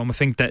goals at home. I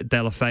think that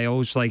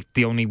Deulofeu's like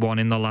the only one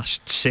in the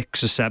last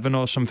 6 or 7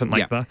 or something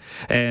like that.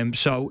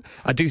 So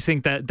I do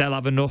think that they'll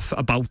have enough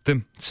about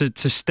them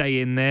to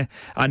stay in there.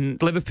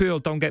 And Liverpool,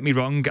 don't get me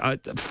wrong,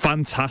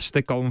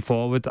 fantastic going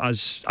forward,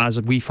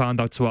 as we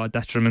found out to our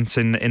detriment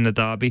in the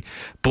derby.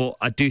 But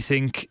I do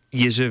think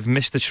you've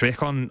missed the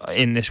trick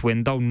in this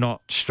window,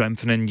 not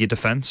strengthening your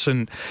defence.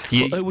 And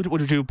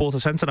would you bought a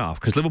centre half?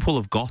 Because Liverpool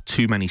have got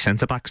too many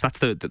centre backs. That's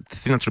the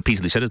thing that's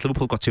repeatedly said, is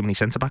Liverpool have got too many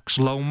centre backs.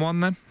 Loan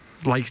one then.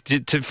 Like to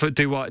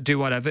do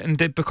what Everton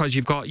did, because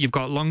you've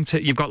got long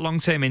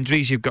term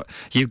injuries.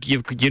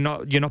 You're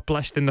not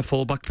blessed in the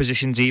fullback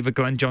positions either.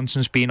 Glenn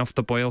Johnson's been off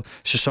the boil.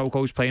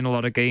 Sissoko's playing a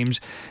lot of games.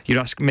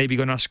 You're maybe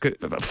going to ask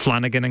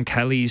Flanagan and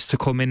Kelly's to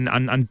come in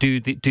and do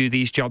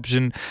these jobs.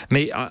 And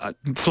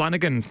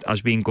Flanagan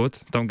has been good.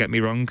 Don't get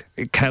me wrong.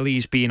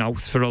 Kelly's been out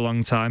for a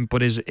long time,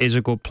 but is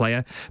a good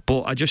player.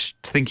 But I just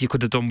think you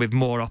could have done with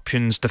more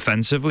options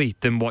defensively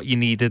than what you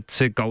needed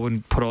to go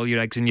and put all your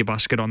eggs in your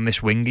basket on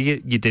this winger.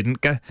 You didn't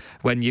get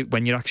when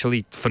you're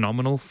actually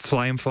phenomenal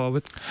flying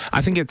forward.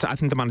 I think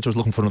the manager was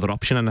looking for another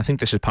option, and I think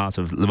this is part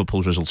of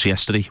Liverpool's results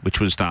yesterday, which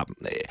was that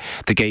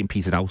the game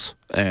petered out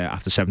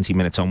after 17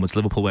 minutes onwards.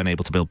 Liverpool weren't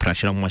able to build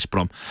pressure on West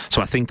Brom.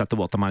 So I think that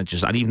what the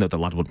managers, and even though the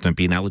lad wouldn't have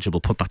been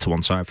eligible, put that to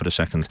one side for a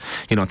second.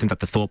 I think that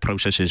the thought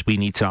process is we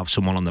need to have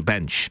someone on the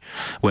bench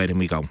where then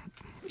we go,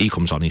 he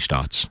comes on, he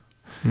starts.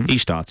 He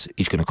starts,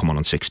 he's going to come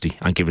on 60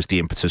 and give us the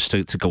impetus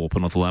to go up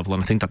another level.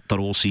 And I think that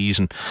all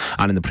season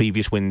and in the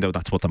previous window,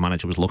 that's what the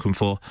manager was looking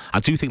for.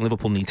 I do think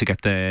Liverpool need to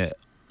get their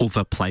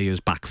other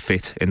players back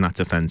fit in that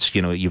defence.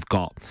 You've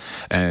got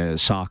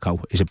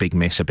Sarko is a big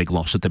miss, a big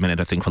loss at the minute,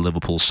 I think, for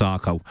Liverpool.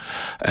 Sarko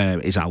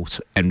is out,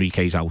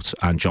 Enrique's out,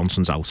 and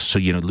Johnson's out. So,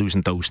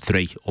 losing those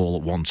 3 all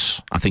at once,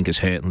 I think, is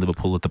hurting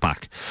Liverpool at the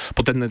back.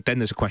 But then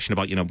there's a question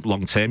about,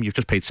 long term. You've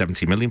just paid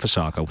 70 million for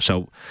Sarko.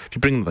 So if you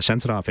bring another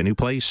centre-half in, who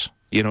plays?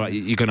 You're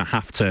going to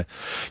have to...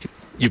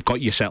 You've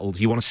got you settled.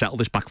 You want to settle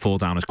this back 4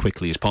 down as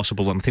quickly as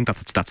possible, and I think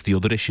that's the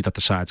other issue that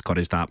the side's got,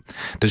 is that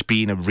there's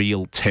been a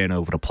real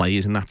turnover of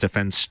players in that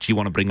defence. Do you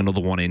want to bring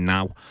another one in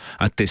now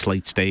at this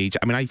late stage?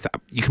 I mean, I think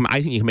you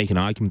can make an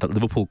argument that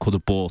Liverpool could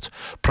have bought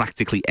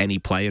practically any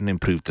player and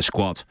improved the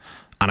squad,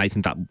 and I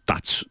think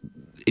that's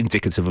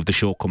indicative of the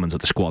shortcomings of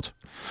the squad.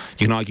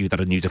 You can argue that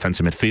a new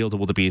defensive midfielder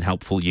would have been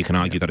helpful. You can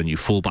argue that a new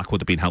fullback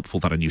would have been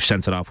helpful, that a new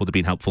centre-half would have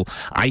been helpful.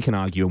 I can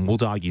argue and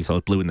would argue till I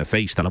was blue in the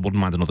face that I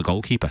wouldn't mind another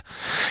goalkeeper.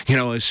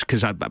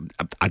 Because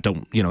I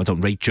don't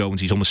rate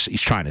Jones.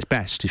 He's trying his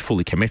best. He's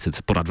fully committed,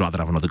 but I'd rather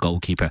have another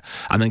goalkeeper.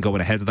 And then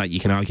going ahead of that, you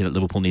can argue that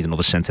Liverpool need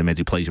another centre mid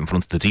who plays in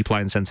front of the deep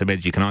line centre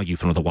mid. You can argue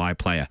for another wide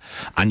player,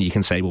 and you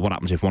can say, well, what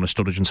happens if one of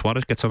Sturridge and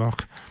Suarez gets a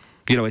knock?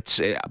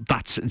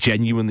 That's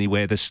genuinely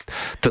where the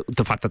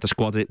fact that the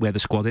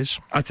squad is.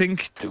 I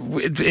think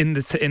in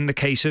the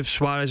case of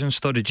Suarez and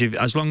Sturridge,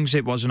 as long as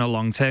it wasn't a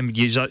long term,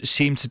 you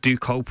seem to do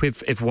cope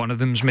if one of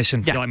them's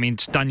missing. Yeah. I mean,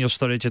 Daniel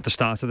Sturridge at the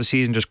start of the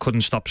season just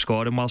couldn't stop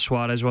scoring while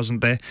Suarez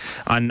wasn't there,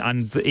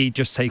 and he'd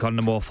just take on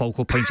the more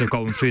focal point of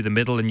going through the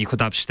middle, and you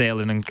could have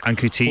Sterling and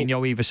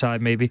Coutinho either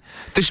side maybe.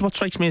 This is what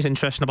strikes me as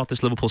interesting about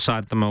this Liverpool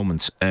side at the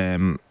moment,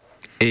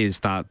 is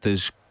that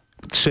there's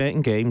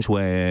certain games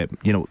where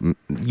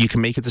you can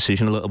make a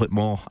decision a little bit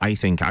more. I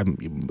think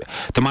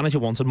the manager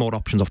wanted more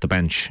options off the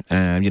bench.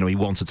 He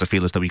wanted to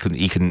feel as though he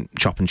can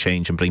chop and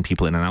change and bring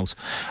people in and out.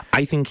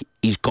 I think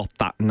he's got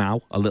that now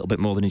a little bit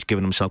more than he's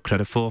given himself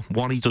credit for.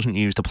 One, he doesn't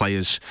use the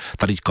players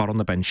that he's got on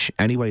the bench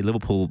anyway.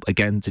 Liverpool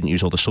again didn't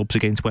use all the subs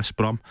against West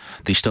Brom.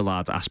 They still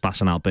had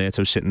Aspas and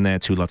Alberto sitting there,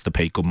 2 lads they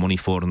paid good money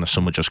for, and the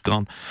summer just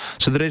gone.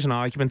 So there is an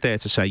argument there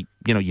to say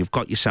you've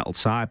got your settled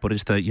side, but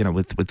is there,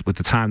 with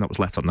the time that was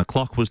left on the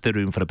clock, was there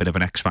room for a bit of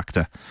an X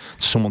factor,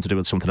 someone to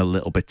do something a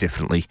little bit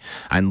differently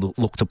and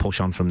look to push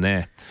on from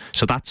there?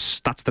 So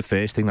that's the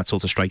first thing that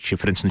sort of strikes you.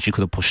 For instance, you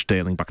could have pushed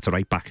Sterling back to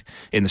right back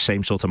in the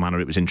same sort of manner.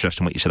 It was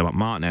interesting what you said about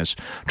Martinez,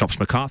 drops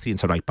McCarthy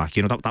into right back.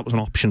 That was an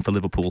option for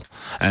Liverpool,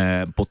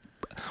 but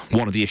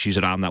one of the issues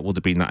around that would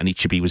have been that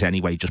Anichebe was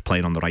anyway just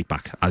playing on the right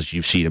back, as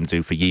you've seen him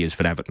do for years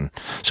for Everton.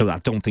 So I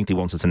don't think they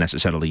wanted to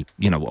necessarily,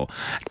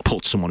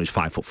 put someone who's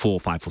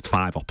 5'4",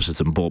 5'5"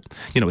 opposite him. But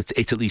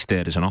it's at least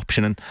there as an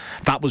option, and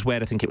that was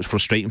where I think it was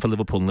frustrating for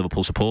Liverpool and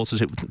Liverpool supporters.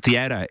 The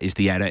error is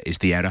the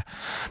error.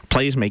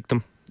 Players make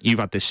them. You've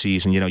had this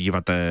season, you've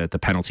had the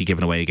penalty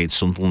given away against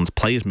Sunderland.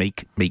 Players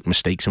make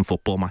mistakes in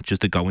football matches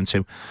they go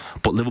into,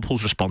 but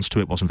Liverpool's response to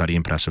it wasn't very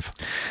impressive.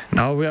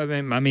 No,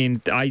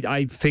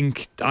 I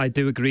think I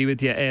do agree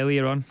with you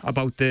earlier on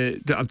about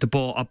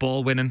the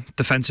ball winning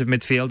defensive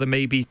midfielder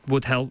maybe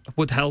would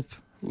help.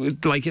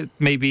 Like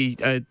maybe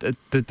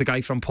the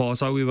guy from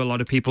Porto, who a lot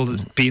of people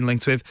being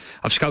linked with.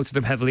 I've scouted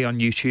him heavily on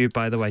YouTube,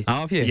 by the way. Oh,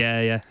 have you?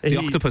 Yeah. The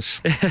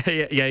octopus.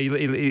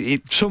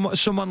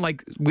 Someone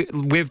like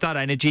with that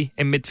energy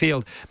in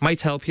midfield might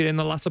help you in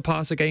the latter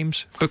part of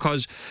games,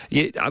 because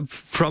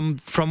from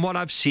what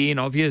I've seen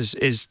of you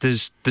is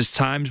there's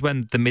times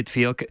when the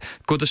midfield,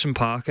 Goodison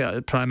Park,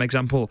 a prime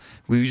example,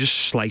 we were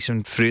just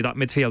slicing through that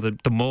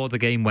midfield. The more the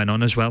game went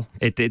on as well,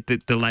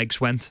 the legs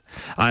went,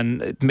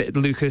 and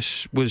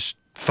Lucas was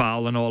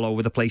fouling all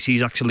over the place.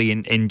 He's actually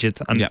injured,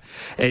 and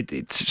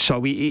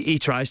so he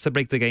tries to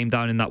break the game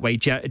down in that way.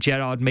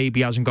 Gerrard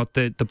maybe hasn't got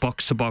the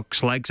box to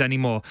box legs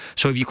anymore,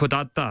 so if you could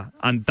add that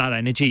and that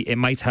energy, it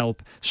might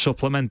help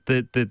supplement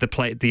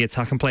the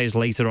attacking players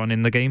later on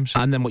in the games.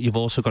 And then what you've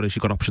also got is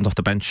you've got options off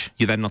the bench.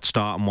 You're then not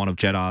starting one of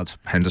Gerrard,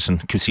 Henderson,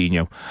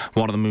 Coutinho.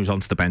 One of them moves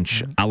onto the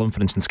bench. Allen,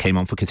 for instance, came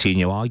on for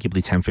Coutinho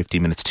arguably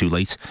 10-15 minutes too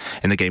late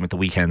in the game at the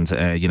weekend.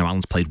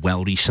 Allen's played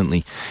well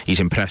recently.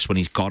 He's impressed when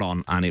he's got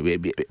on, and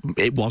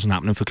it wasn't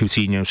happening for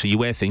Coutinho. So you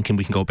were thinking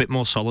we can go a bit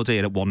more solid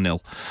here at 1-0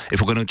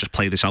 if we're going to just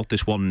play this out,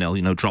 this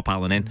 1-0, drop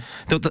Allen in.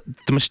 The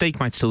mistake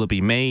might still have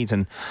been made,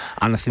 and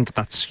I think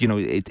that's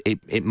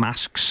it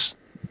masks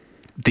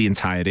the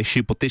entire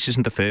issue. But this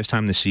isn't the first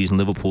time this season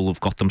Liverpool have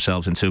got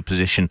themselves into a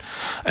position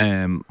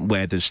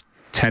where there's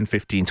 10,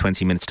 15,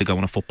 20 minutes to go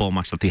in a football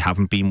match that they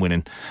haven't been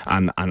winning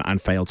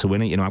and failed to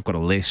win it. I've got a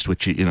list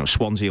which,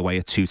 Swansea away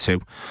at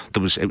 2-2. It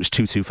was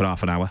 2-2 for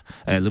half an hour.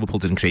 Liverpool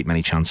didn't create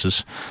many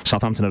chances.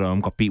 Southampton at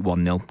home got beat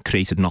 1-0,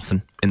 created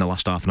nothing in the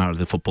last half an hour of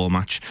the football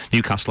match.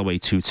 Newcastle away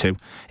 2-2.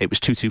 It was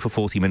 2-2 for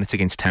 40 minutes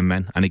against 10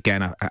 men. And again,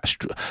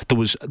 there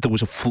was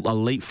a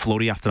late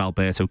flurry after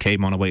Alberto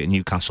came on away at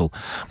Newcastle,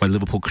 where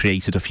Liverpool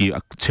created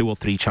two or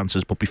three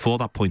chances. But before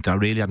that point, there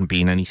really hadn't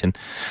been anything.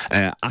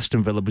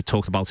 Aston Villa, we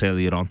talked about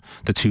earlier on,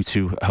 the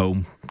 2-2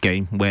 home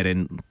game,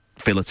 wherein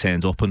Villa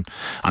turned up and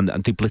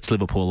they blitzed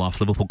Liverpool off.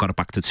 Liverpool got it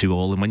back to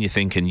 2-2, and when you're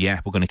thinking,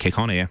 we're going to kick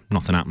on here,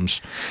 nothing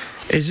happens.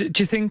 Do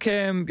you think,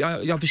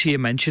 obviously you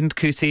mentioned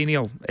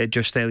Coutinho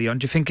just earlier on,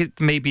 do you think it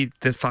maybe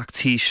the fact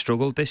he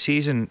struggled this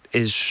season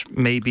is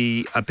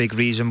maybe a big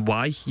reason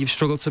why you've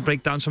struggled to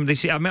break down some of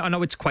this? I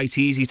know it's quite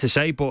easy to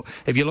say, but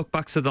if you look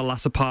back to the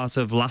latter part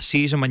of last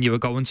season when you were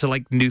going to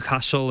like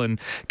Newcastle and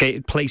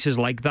places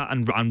like that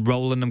and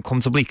rolling them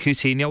comfortably,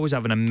 Coutinho was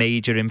having a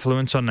major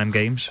influence on them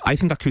games. I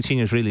think that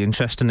Coutinho is really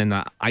interesting in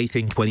that I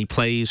think when he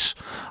plays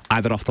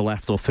either off the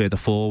left or further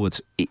forward,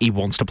 he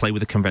wants to play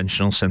with a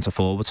conventional centre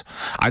forward.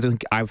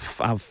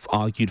 I've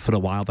argued for a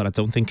while that I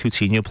don't think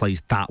Coutinho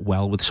plays that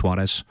well with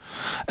Suarez,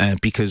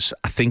 because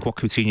I think what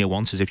Coutinho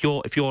wants is if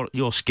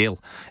your skill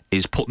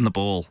is putting the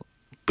ball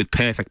with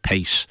perfect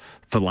pace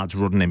for lads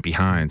running in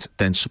behind,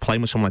 then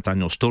playing with someone like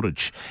Daniel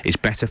Sturridge is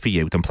better for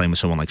you than playing with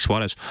someone like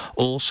Suarez.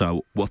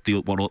 Also, what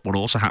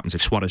also happens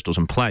if Suarez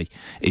doesn't play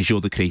is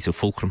you're the creative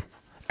fulcrum.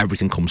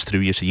 Everything comes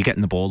through you, so you're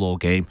getting the ball all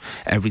game.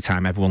 Every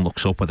time everyone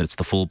looks up, whether it's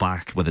the full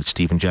back, whether it's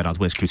Steven Gerrard,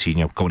 where's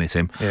Coutinho, going at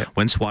him.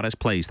 When Suarez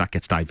plays, that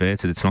gets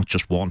diverted. It's not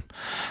just one.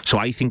 So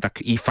I think that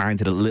he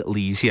finds it a little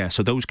easier.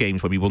 So those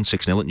games where we won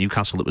 6-0 at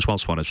Newcastle, it was while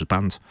Suarez was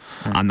banned,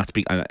 and that's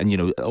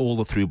all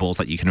the through balls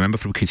that you can remember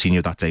from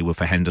Coutinho that day were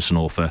for Henderson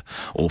or for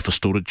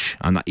Sturridge,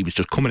 and that he was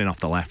just coming in off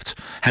the left.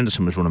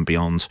 Henderson was running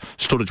beyond.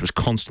 Sturridge was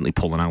constantly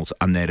pulling out,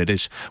 and there it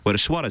is.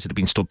 Whereas Suarez had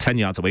been stood 10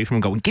 yards away from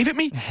him, going, "Give it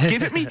me,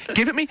 give it me,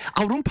 give it me.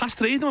 I'll run past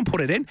three of them and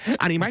put it in."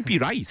 And he might be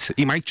right.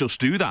 He might just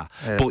do that.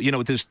 But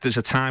there's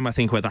a time I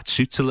think where that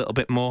suits a little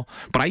bit more.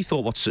 But I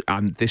thought what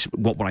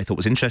I thought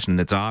was interesting in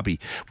the derby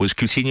was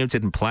Coutinho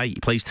didn't play. He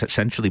plays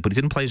centrally, but he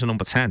didn't play as a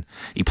number 10.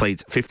 He played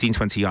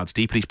 15-20 yards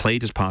deep, but he's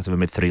played as part of a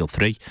midfield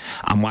 3.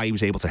 And why he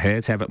was able to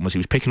hurt Everton was he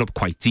was picking up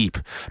quite deep,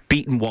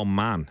 beating one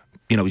man.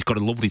 He's got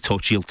a lovely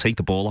touch. He'll take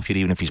the ball off you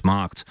even if he's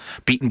marked.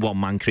 Beating one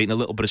man, creating a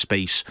little bit of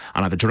space,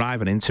 and either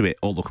driving into it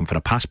or looking for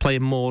a pass,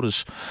 playing more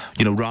as,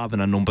 rather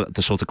than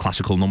the sort of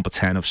classical number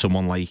 10 of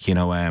someone like,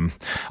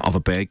 of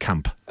a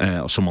Bergkamp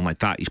or someone like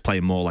that. He's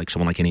playing more like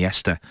someone like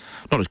Iniesta.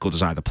 Not as good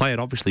as either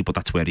player, obviously, but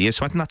that's where he is.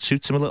 So I think that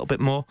suits him a little bit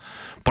more.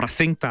 But I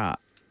think that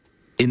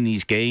in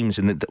these games,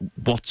 and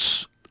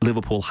what's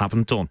Liverpool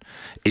haven't done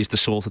is the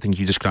sort of thing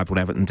you described what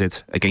Everton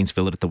did against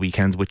Villa at the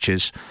weekend, which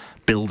is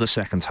build a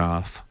second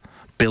half,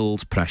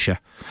 build pressure,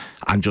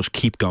 and just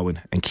keep going,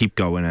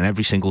 and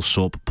every single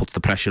sub puts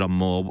the pressure on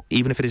more,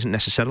 even if it isn't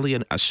necessarily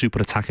a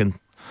super attacking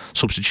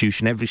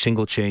substitution. Every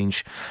single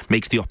change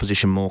makes the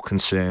opposition more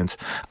concerned,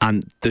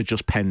 and they're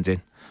just penned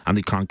in and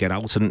they can't get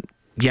out. And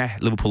yeah,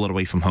 Liverpool are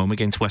away from home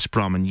against West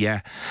Brom, and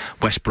yeah,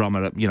 West Brom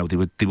are,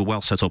 they were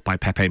well set up by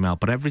Pepe Mel,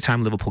 but every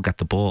time Liverpool get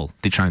the ball,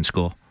 they try and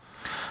score.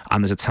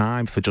 And there's a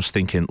time for just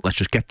thinking, let's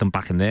just get them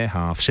back in their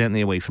half,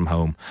 certainly away from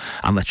home,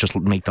 and let's just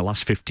make the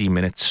last 15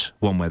 minutes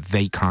one where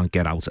they can't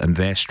get out and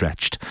they're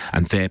stretched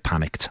and they're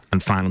panicked,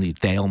 and finally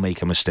they'll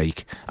make a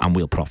mistake and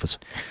we'll profit.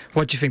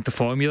 What do you think the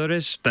formula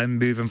is then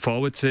moving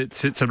forward to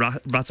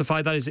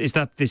ratify that?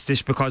 Is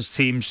this because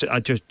teams are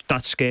just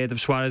that scared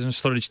of Suarez and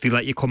Sturridge, they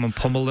let you come and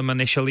pummel them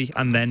initially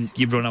and then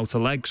you run out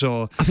of legs?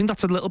 Or I think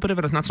that's a little bit of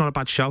it, and that's not a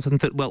bad shout. I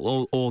think that,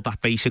 all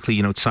that basically,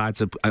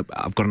 sides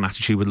I've got an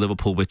attitude with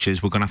Liverpool, which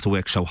is we're going to have to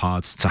work so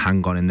hard to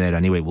hang on in there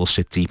anyway. We'll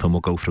sit deep and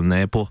we'll go from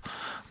there. But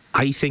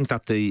I think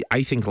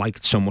like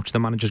so much the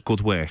manager's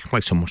good work,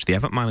 like so much the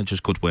Everton manager's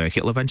good work,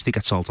 it'll eventually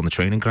get solved on the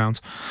training ground.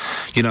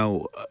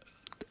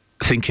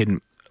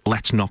 Thinking,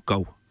 let's not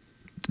go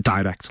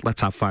direct.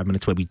 Let's have 5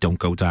 minutes where we don't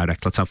go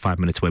direct. Let's have 5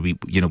 minutes where we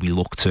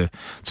look to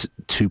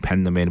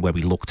pen them in, where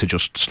we look to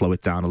just slow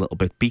it down a little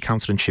bit. Be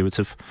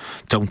counterintuitive.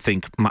 Don't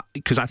think,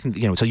 because I think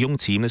it's a young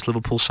team, this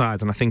Liverpool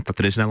side, and I think that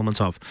there is an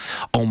element of,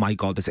 oh my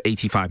God, it's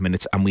 85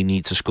 minutes and we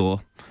need to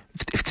score.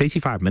 If it's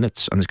 85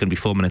 minutes and there's going to be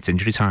 4 minutes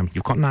injury time,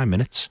 you've got 9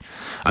 minutes.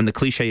 And the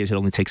cliche is it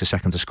only takes a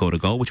second to score a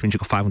goal, which means you've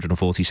got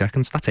 540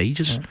 seconds. That's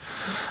ages. Yeah.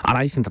 And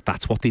I think that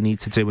that's what they need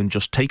to do, and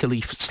just take a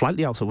leaf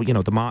slightly out of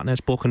the Martinez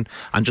book and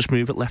just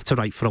move it left to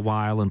right for a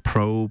while and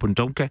probe, and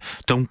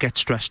don't get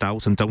stressed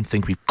out and don't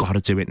think we've got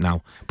to do it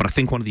now. But I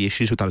think one of the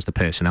issues with that is the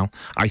personnel.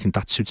 I think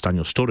that suits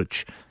Daniel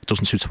Sturridge. It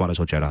doesn't suit Suarez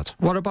or Gerrard.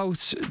 What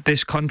about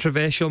this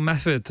controversial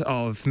method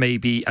of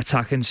maybe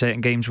attacking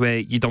certain games where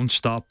you don't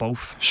start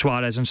both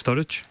Suarez and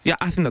Sturridge? Yeah,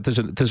 I think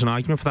that there's an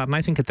argument for that, and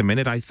I think at the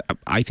minute I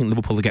think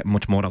Liverpool are getting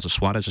much more out of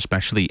Suarez,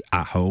 especially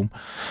at home,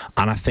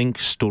 and I think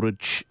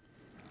Sturridge,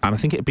 and I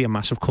think it'd be a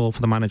massive call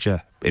for the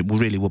manager. It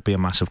really would be a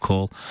massive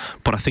call.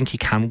 But I think he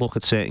can look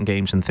at certain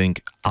games and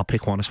think, I'll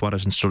pick one of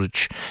Suarez and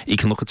Sturridge. He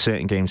can look at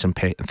certain games and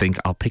think,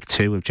 I'll pick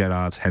two of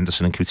Gerrard,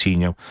 Henderson and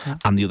Coutinho,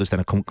 and the others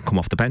then come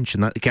off the bench.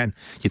 And that, again,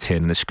 you're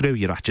turning the screw,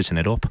 you're ratcheting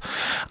it up.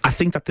 I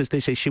think that there's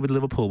this issue with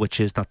Liverpool, which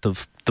is that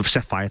they've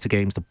set fire to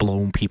games, they've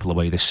blown people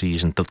away this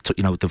season.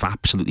 They've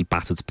absolutely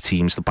battered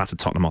teams. They've battered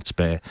Tottenham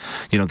Hotspur.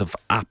 They've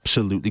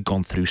absolutely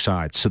gone through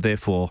sides. So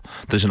therefore,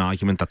 there's an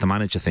argument that the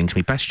manager thinks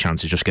my best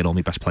chance is just get all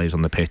my best players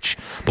on the pitch.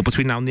 But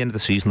between now and the end of the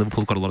season,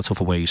 Liverpool have got a lot of tough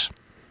aways.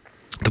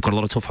 They've got a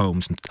lot of tough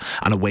homes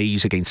and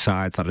aways against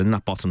sides that are in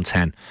that bottom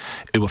 10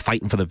 who are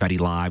fighting for their very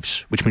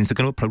lives, which means they're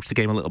going to approach the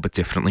game a little bit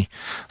differently.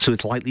 So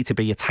it's likely to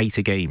be a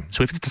tighter game.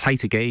 So if it's a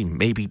tighter game,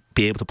 maybe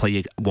be able to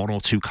play one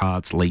or two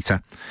cards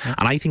later. Yeah.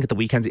 And I think at the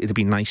weekend it'd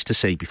be nice to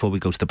see, before we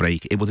go to the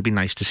break, it would have been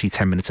nice to see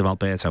 10 minutes of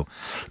Alberto.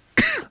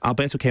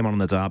 Alberto came on in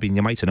the derby, and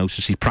you might have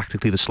noticed he's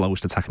practically the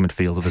slowest attacking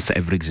midfielder that's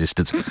ever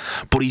existed.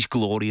 But he's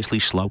gloriously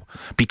slow.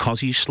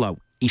 Because he's slow,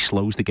 he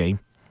slows the game.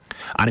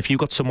 And if you've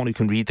got someone who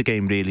can read the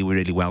game really,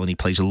 really well, and he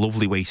plays a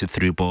lovely weighted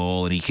through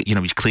ball, and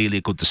he's clearly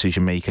a good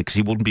decision maker, because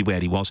he wouldn't be where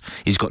he was.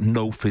 He's got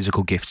no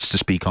physical gifts to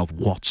speak of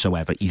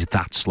whatsoever. He's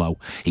that slow.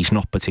 He's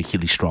not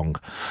particularly strong,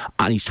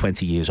 and he's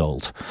 20 years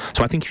old.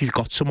 So I think if you've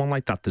got someone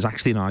like that, there's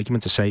actually an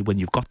argument to say, when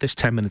you've got this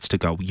 10 minutes to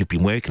go, you've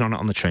been working on it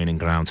on the training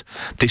ground,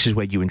 this is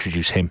where you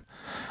introduce him,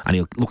 and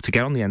he'll look to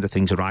get on the end of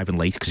things arriving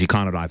late, because he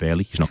can't arrive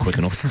early. He's not quick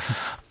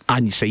enough.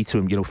 And you say to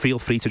him, feel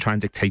free to try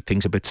and dictate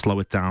things a bit, slow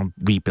it down,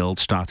 rebuild,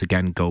 start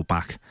again, go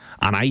back.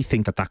 And I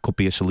think that could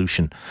be a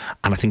solution.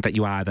 And I think that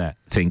you either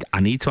think,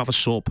 I need to have a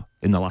sub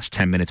in the last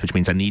 10 minutes, which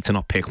means I need to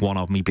not pick one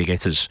of me big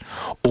hitters,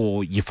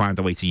 or you find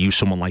a way to use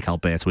someone like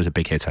Alberto as a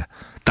big hitter.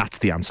 That's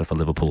the answer for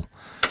Liverpool.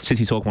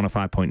 City Talk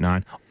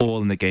 105.9,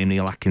 all in the game.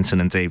 Neil Atkinson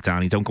and Dave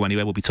Downey. Don't go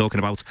anywhere. We'll be talking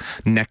about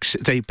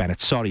Dave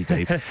Bennett. Sorry,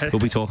 Dave. We'll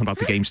be talking about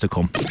the games to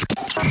come.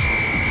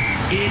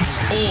 It's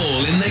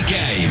all in the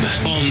game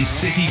on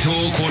City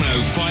Talk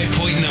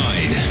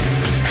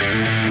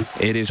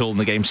 105.9. It is all in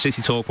the game.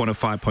 City Talk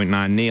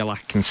 105.9. Neil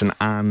Atkinson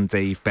and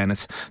Dave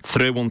Bennett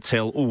through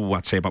until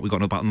we've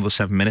got about another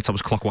 7 minutes. I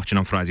was clock watching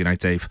on Friday night,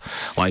 Dave,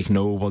 like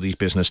nobody's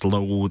business.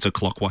 Loads of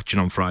clock watching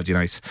on Friday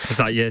night. Is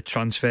that your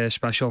transfer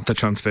special? The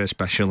transfer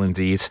special,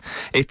 indeed.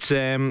 It's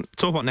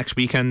talk about next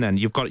weekend. Then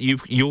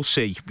you'll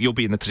see, you'll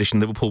be in the position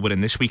Liverpool were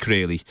in this week.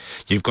 Really,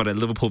 you've got a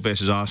Liverpool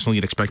versus Arsenal.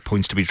 You'd expect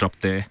points to be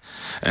dropped there.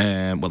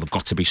 Well, they've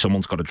got to be.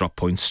 Someone's got to drop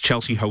points.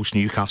 Chelsea host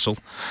Newcastle.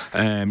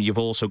 You've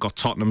also got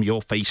Tottenham.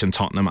 You're facing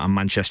Tottenham, and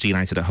Manchester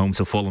United at home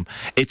to Fulham.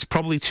 It's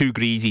probably too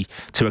greedy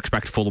to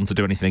expect Fulham to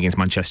do anything against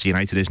Manchester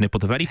United, isn't it?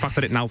 But the very fact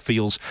that it now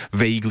feels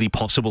vaguely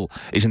possible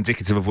is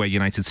indicative of where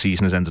United's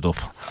season has ended up.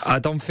 I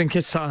don't think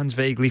it sounds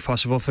vaguely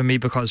possible for me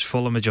because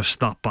Fulham are just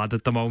that bad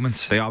at the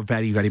moment. They are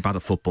very, very bad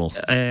at football.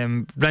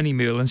 Rennie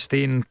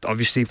Meulenstein,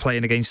 obviously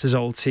playing against his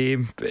old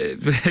team.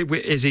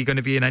 Is he going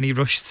to be in any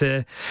rush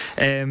to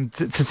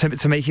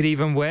make it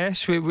even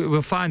worse?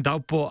 We'll find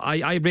out, but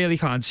I really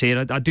can't see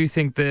it. I do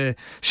think the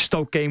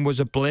Stoke game was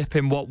a blip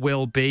in what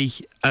will be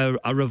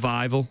a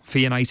revival for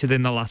United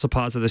in the latter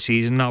part of the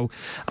season. Now,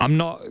 I'm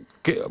not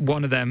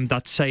one of them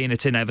that's saying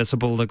it's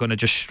inevitable they're going to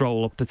just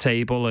stroll up the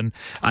table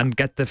and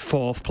get the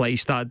fourth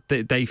place that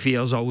they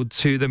feel is owed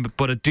to them,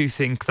 but I do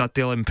think that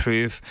they'll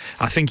improve.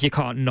 I think you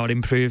can't not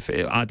improve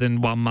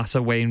adding Juan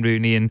Mata, Wayne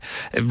Rooney and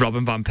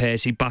Robin Van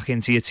Persie back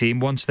into your team.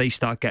 Once they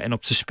start getting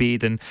up to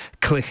speed and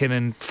clicking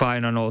and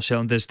firing on all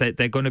cylinders,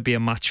 they're going to be a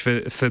match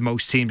for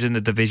most teams in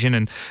the division,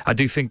 and I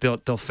do think they'll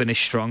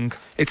finish strong.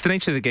 It's the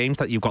nature of the games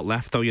that you've got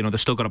left, though. You know, they've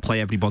still got to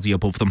play everybody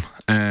above them.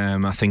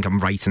 I think I'm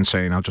right in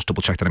saying, I'll just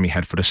double check that in my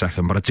head for a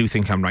second, but I do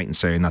think I'm right in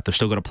saying that they've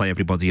still got to play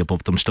everybody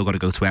above them, still got to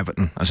go to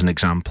Everton as an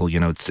example. You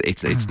know,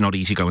 it's not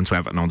easy going to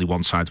Everton. Only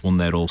one side's won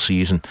there all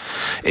season.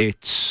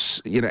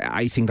 It's, you know,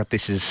 I think that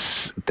this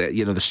is,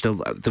 you know, they've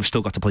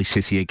still got to play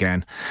City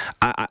again.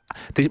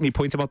 My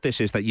point about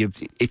this is that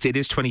it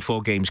is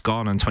 24 games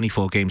gone, and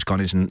 24 games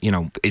gone isn't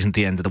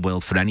the end of the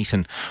world for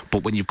anything.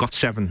 But when you've got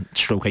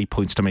 7-8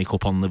 points to make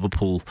up on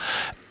Liverpool,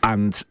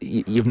 and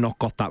you've not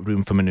got that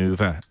room for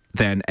manoeuvre,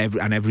 then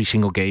every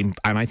single game,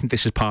 and I think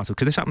this is part of,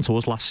 because this happened to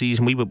us last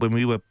season. When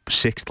we were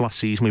 6th last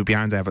season, we were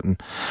behind Everton,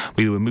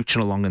 we were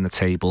mooching along in the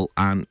table,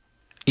 and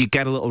you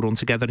get a little run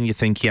together and you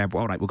think, yeah,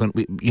 all right, we're going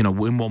to,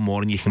 win one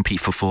more and you compete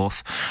for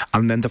 4th,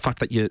 and then the fact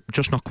that you're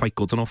just not quite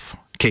good enough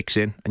kicks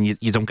in, and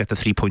you don't get the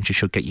 3 points you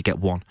should get, you get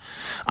 1.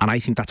 And I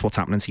think that's what's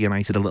happening to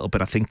United a little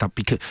bit. I think that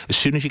because as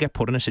soon as you get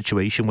put in a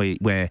situation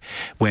where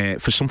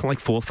for something like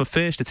 4th, for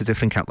 1st it's a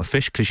different kettle of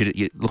fish because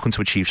you're looking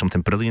to achieve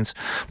something brilliant,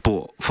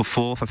 but for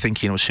 4th I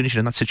think, as soon as you're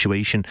in that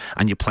situation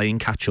and you're playing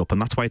catch up,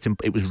 and that's why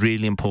it was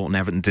really important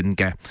Everton didn't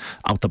get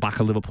out the back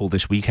of Liverpool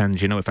this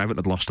weekend. If Everton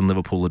had lost and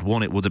Liverpool had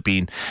won, it would have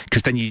been,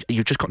 because then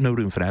you've just got no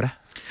room for error.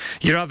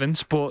 You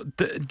haven't, but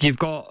you've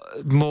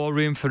got more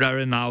room for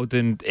error now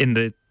than in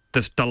the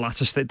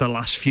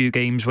last few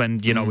games when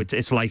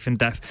it's life and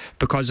death,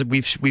 because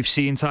we've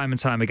seen time and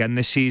time again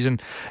this season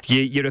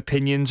your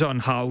opinions on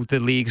how the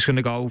league's going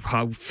to go,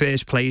 how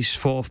 1st place,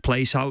 4th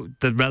place, how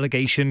the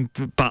relegation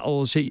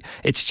battles,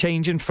 it's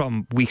changing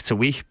from week to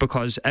week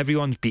because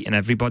everyone's beating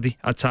everybody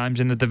at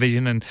times in the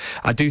division, and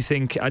I do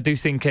think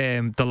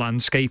the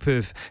landscape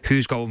of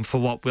who's going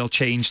for what will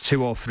change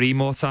 2 or 3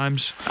 more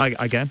times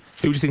again.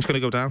 Who do you think's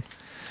going to go down?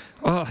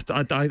 Oh,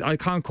 I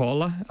can't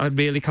call her. I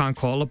really can't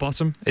call her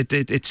bottom.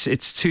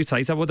 It's too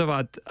tight. I would have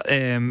had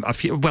a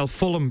few. Well,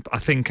 Fulham, I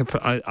think,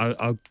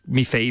 are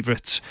my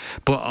favourites.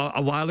 But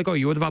a while ago,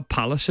 you would have had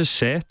Palace as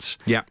cert.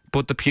 Yeah.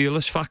 But the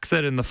Pulis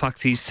factor and the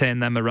fact he's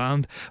turned them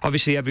around.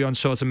 Obviously, everyone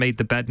sort of made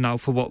the bed now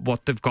for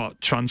what they've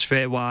got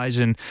transfer wise,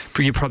 and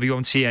you probably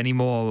won't see any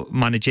more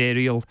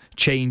managerial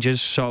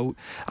changes. So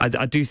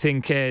I do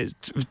think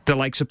the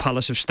likes of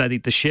Palace have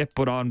steadied the ship,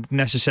 but aren't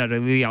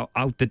necessarily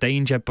out the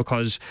danger,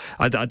 because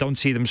I don't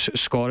see them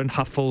scoring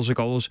halffuls of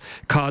goals.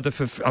 Cardiff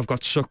have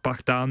got sucked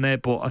back down there,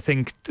 but I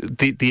think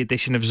the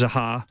addition of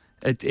Zaha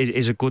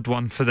is a good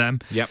one for them.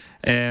 Yep.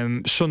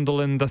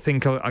 Sunderland, I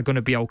think, are going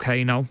to be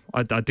okay now.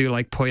 I do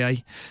like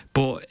Poyet,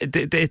 but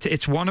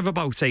it's one of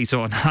about 8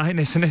 or 9,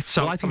 isn't it?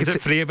 So well, I think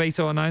it's 3 of 8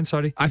 or 9.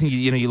 Sorry. I think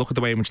you look at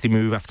the way in which they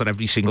move after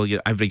every single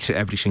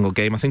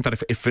game. I think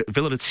that if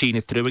Villa had seen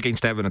it through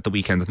against Everton at the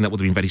weekend, I think that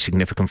would have been very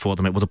significant for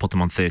them. It would have put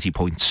them on 30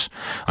 points,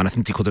 and I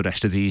think they could have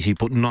rested easy.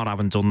 But not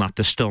having done that,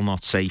 they're still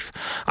not safe.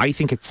 I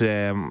think it's.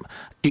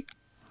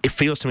 It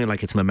feels to me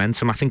like it's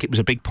momentum. I think it was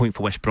a big point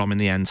for West Brom in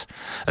the end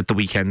at the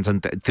weekend,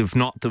 and they've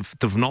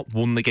not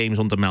won the games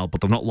under Mel,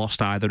 but they've not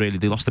lost either really.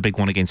 They lost the big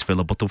one against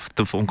Villa, but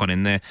they've gone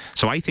in there.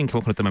 So I think,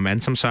 looking at the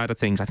momentum side of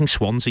things, I think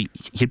Swansea,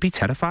 you'd be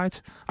terrified.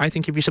 I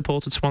think if you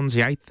supported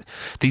Swansea,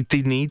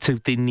 they need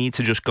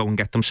to just go and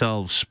get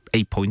themselves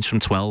 8 points from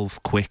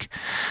 12 quick.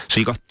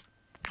 So you got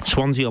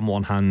Swansea on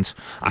one hand.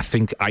 I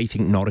think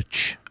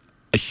Norwich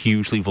are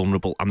hugely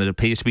vulnerable, and there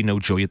appears to be no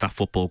joy at that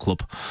football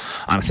club,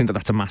 and I think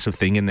that's a massive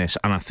thing in this.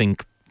 And I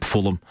think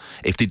Fulham,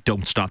 if they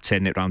don't start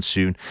turning it around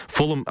soon,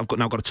 Fulham have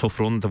now got a tough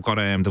run. They've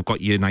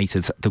got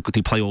United.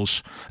 They play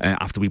us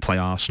after we play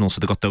Arsenal, so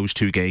they've got those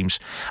 2 games.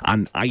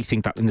 And I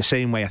think that in the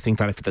same way, I think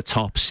that if at the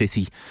top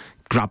City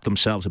grab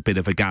themselves a bit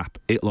of a gap,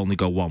 it'll only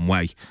go one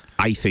way.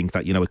 I think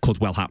that it could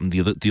well happen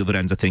the other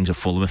end of things at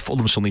Fulham. If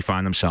Fulham suddenly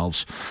find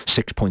themselves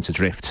 6 points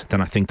adrift,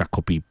 then I think that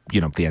could be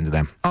the end of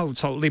them. Oh,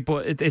 totally.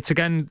 But it's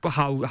again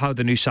how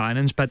the new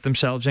signings bed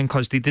themselves in,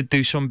 because they did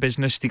do some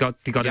business. They got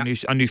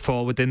a new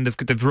forward in.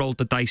 They've rolled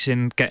the dice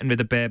in getting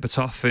rid of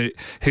Berbatov,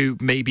 who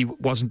maybe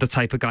wasn't the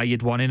type of guy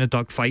you'd want in a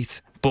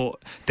dogfight.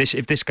 But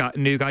if this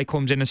new guy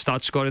comes in and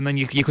starts scoring, then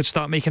you could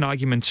start making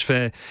arguments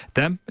for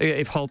them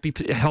if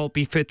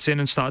Holtby fits in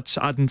and starts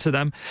adding to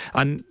them.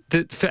 And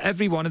for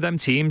every one of them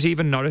teams,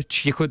 even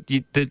Norwich, you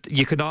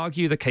could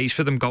argue the case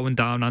for them going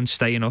down and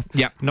staying up.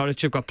 Yeah.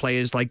 Norwich have got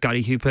players like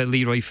Gary Hooper,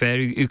 Leroy Fair,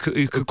 who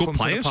could come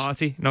to the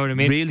party. Know what I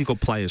mean? Really good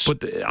players.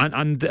 But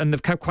and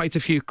they've kept quite a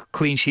few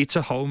clean sheets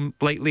at home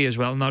lately as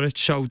well,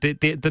 Norwich. So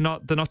they're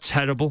not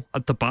terrible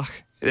at the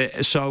back.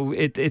 So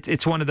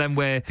it's one of them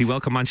where they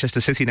welcome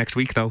Manchester City next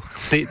week, though.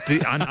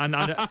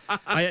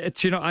 I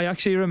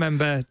actually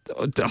remember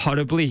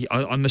horribly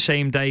on the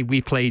same day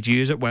we played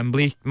yous at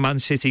Wembley, Man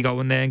City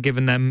going there and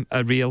giving them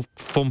a real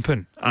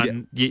thumping,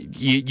 and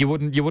you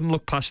wouldn't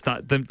look past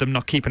that them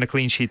not keeping a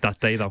clean sheet that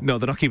day, though. No,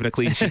 they're not keeping a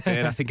clean sheet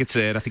there. I think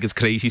it's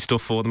crazy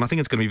stuff for them. I think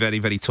it's going to be very,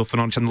 very tough for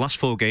Norwich. And the last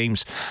 4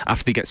 games,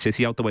 after they get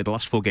City out the way, the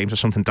last 4 games are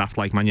something daft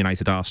like Man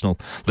United, Arsenal,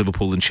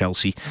 Liverpool and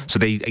Chelsea. So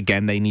they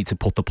need to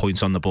put the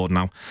points on the board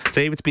now.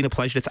 Dave, it's been a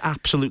pleasure. It's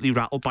absolutely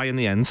rattled by in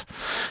the end.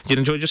 You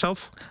enjoyed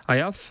yourself? I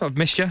have. I've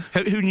missed you.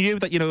 Who knew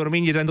that, you know what I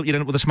mean, you'd end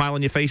up with a smile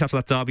on your face after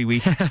that derby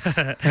week.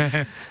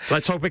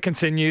 Let's hope it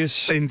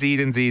continues.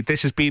 Indeed.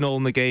 This has been All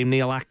in the Game.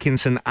 Neil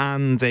Atkinson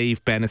and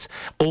Dave Bennett,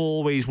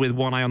 always with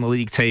one eye on the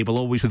league table,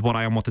 always with one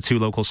eye on what the 2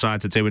 local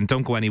sides are doing.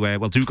 Don't go anywhere.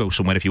 Well, do go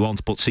somewhere if you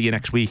want, but see you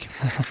next week.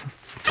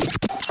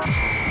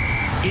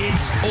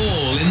 It's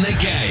All in the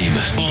Game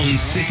on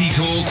City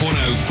Talk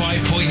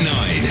 105.9.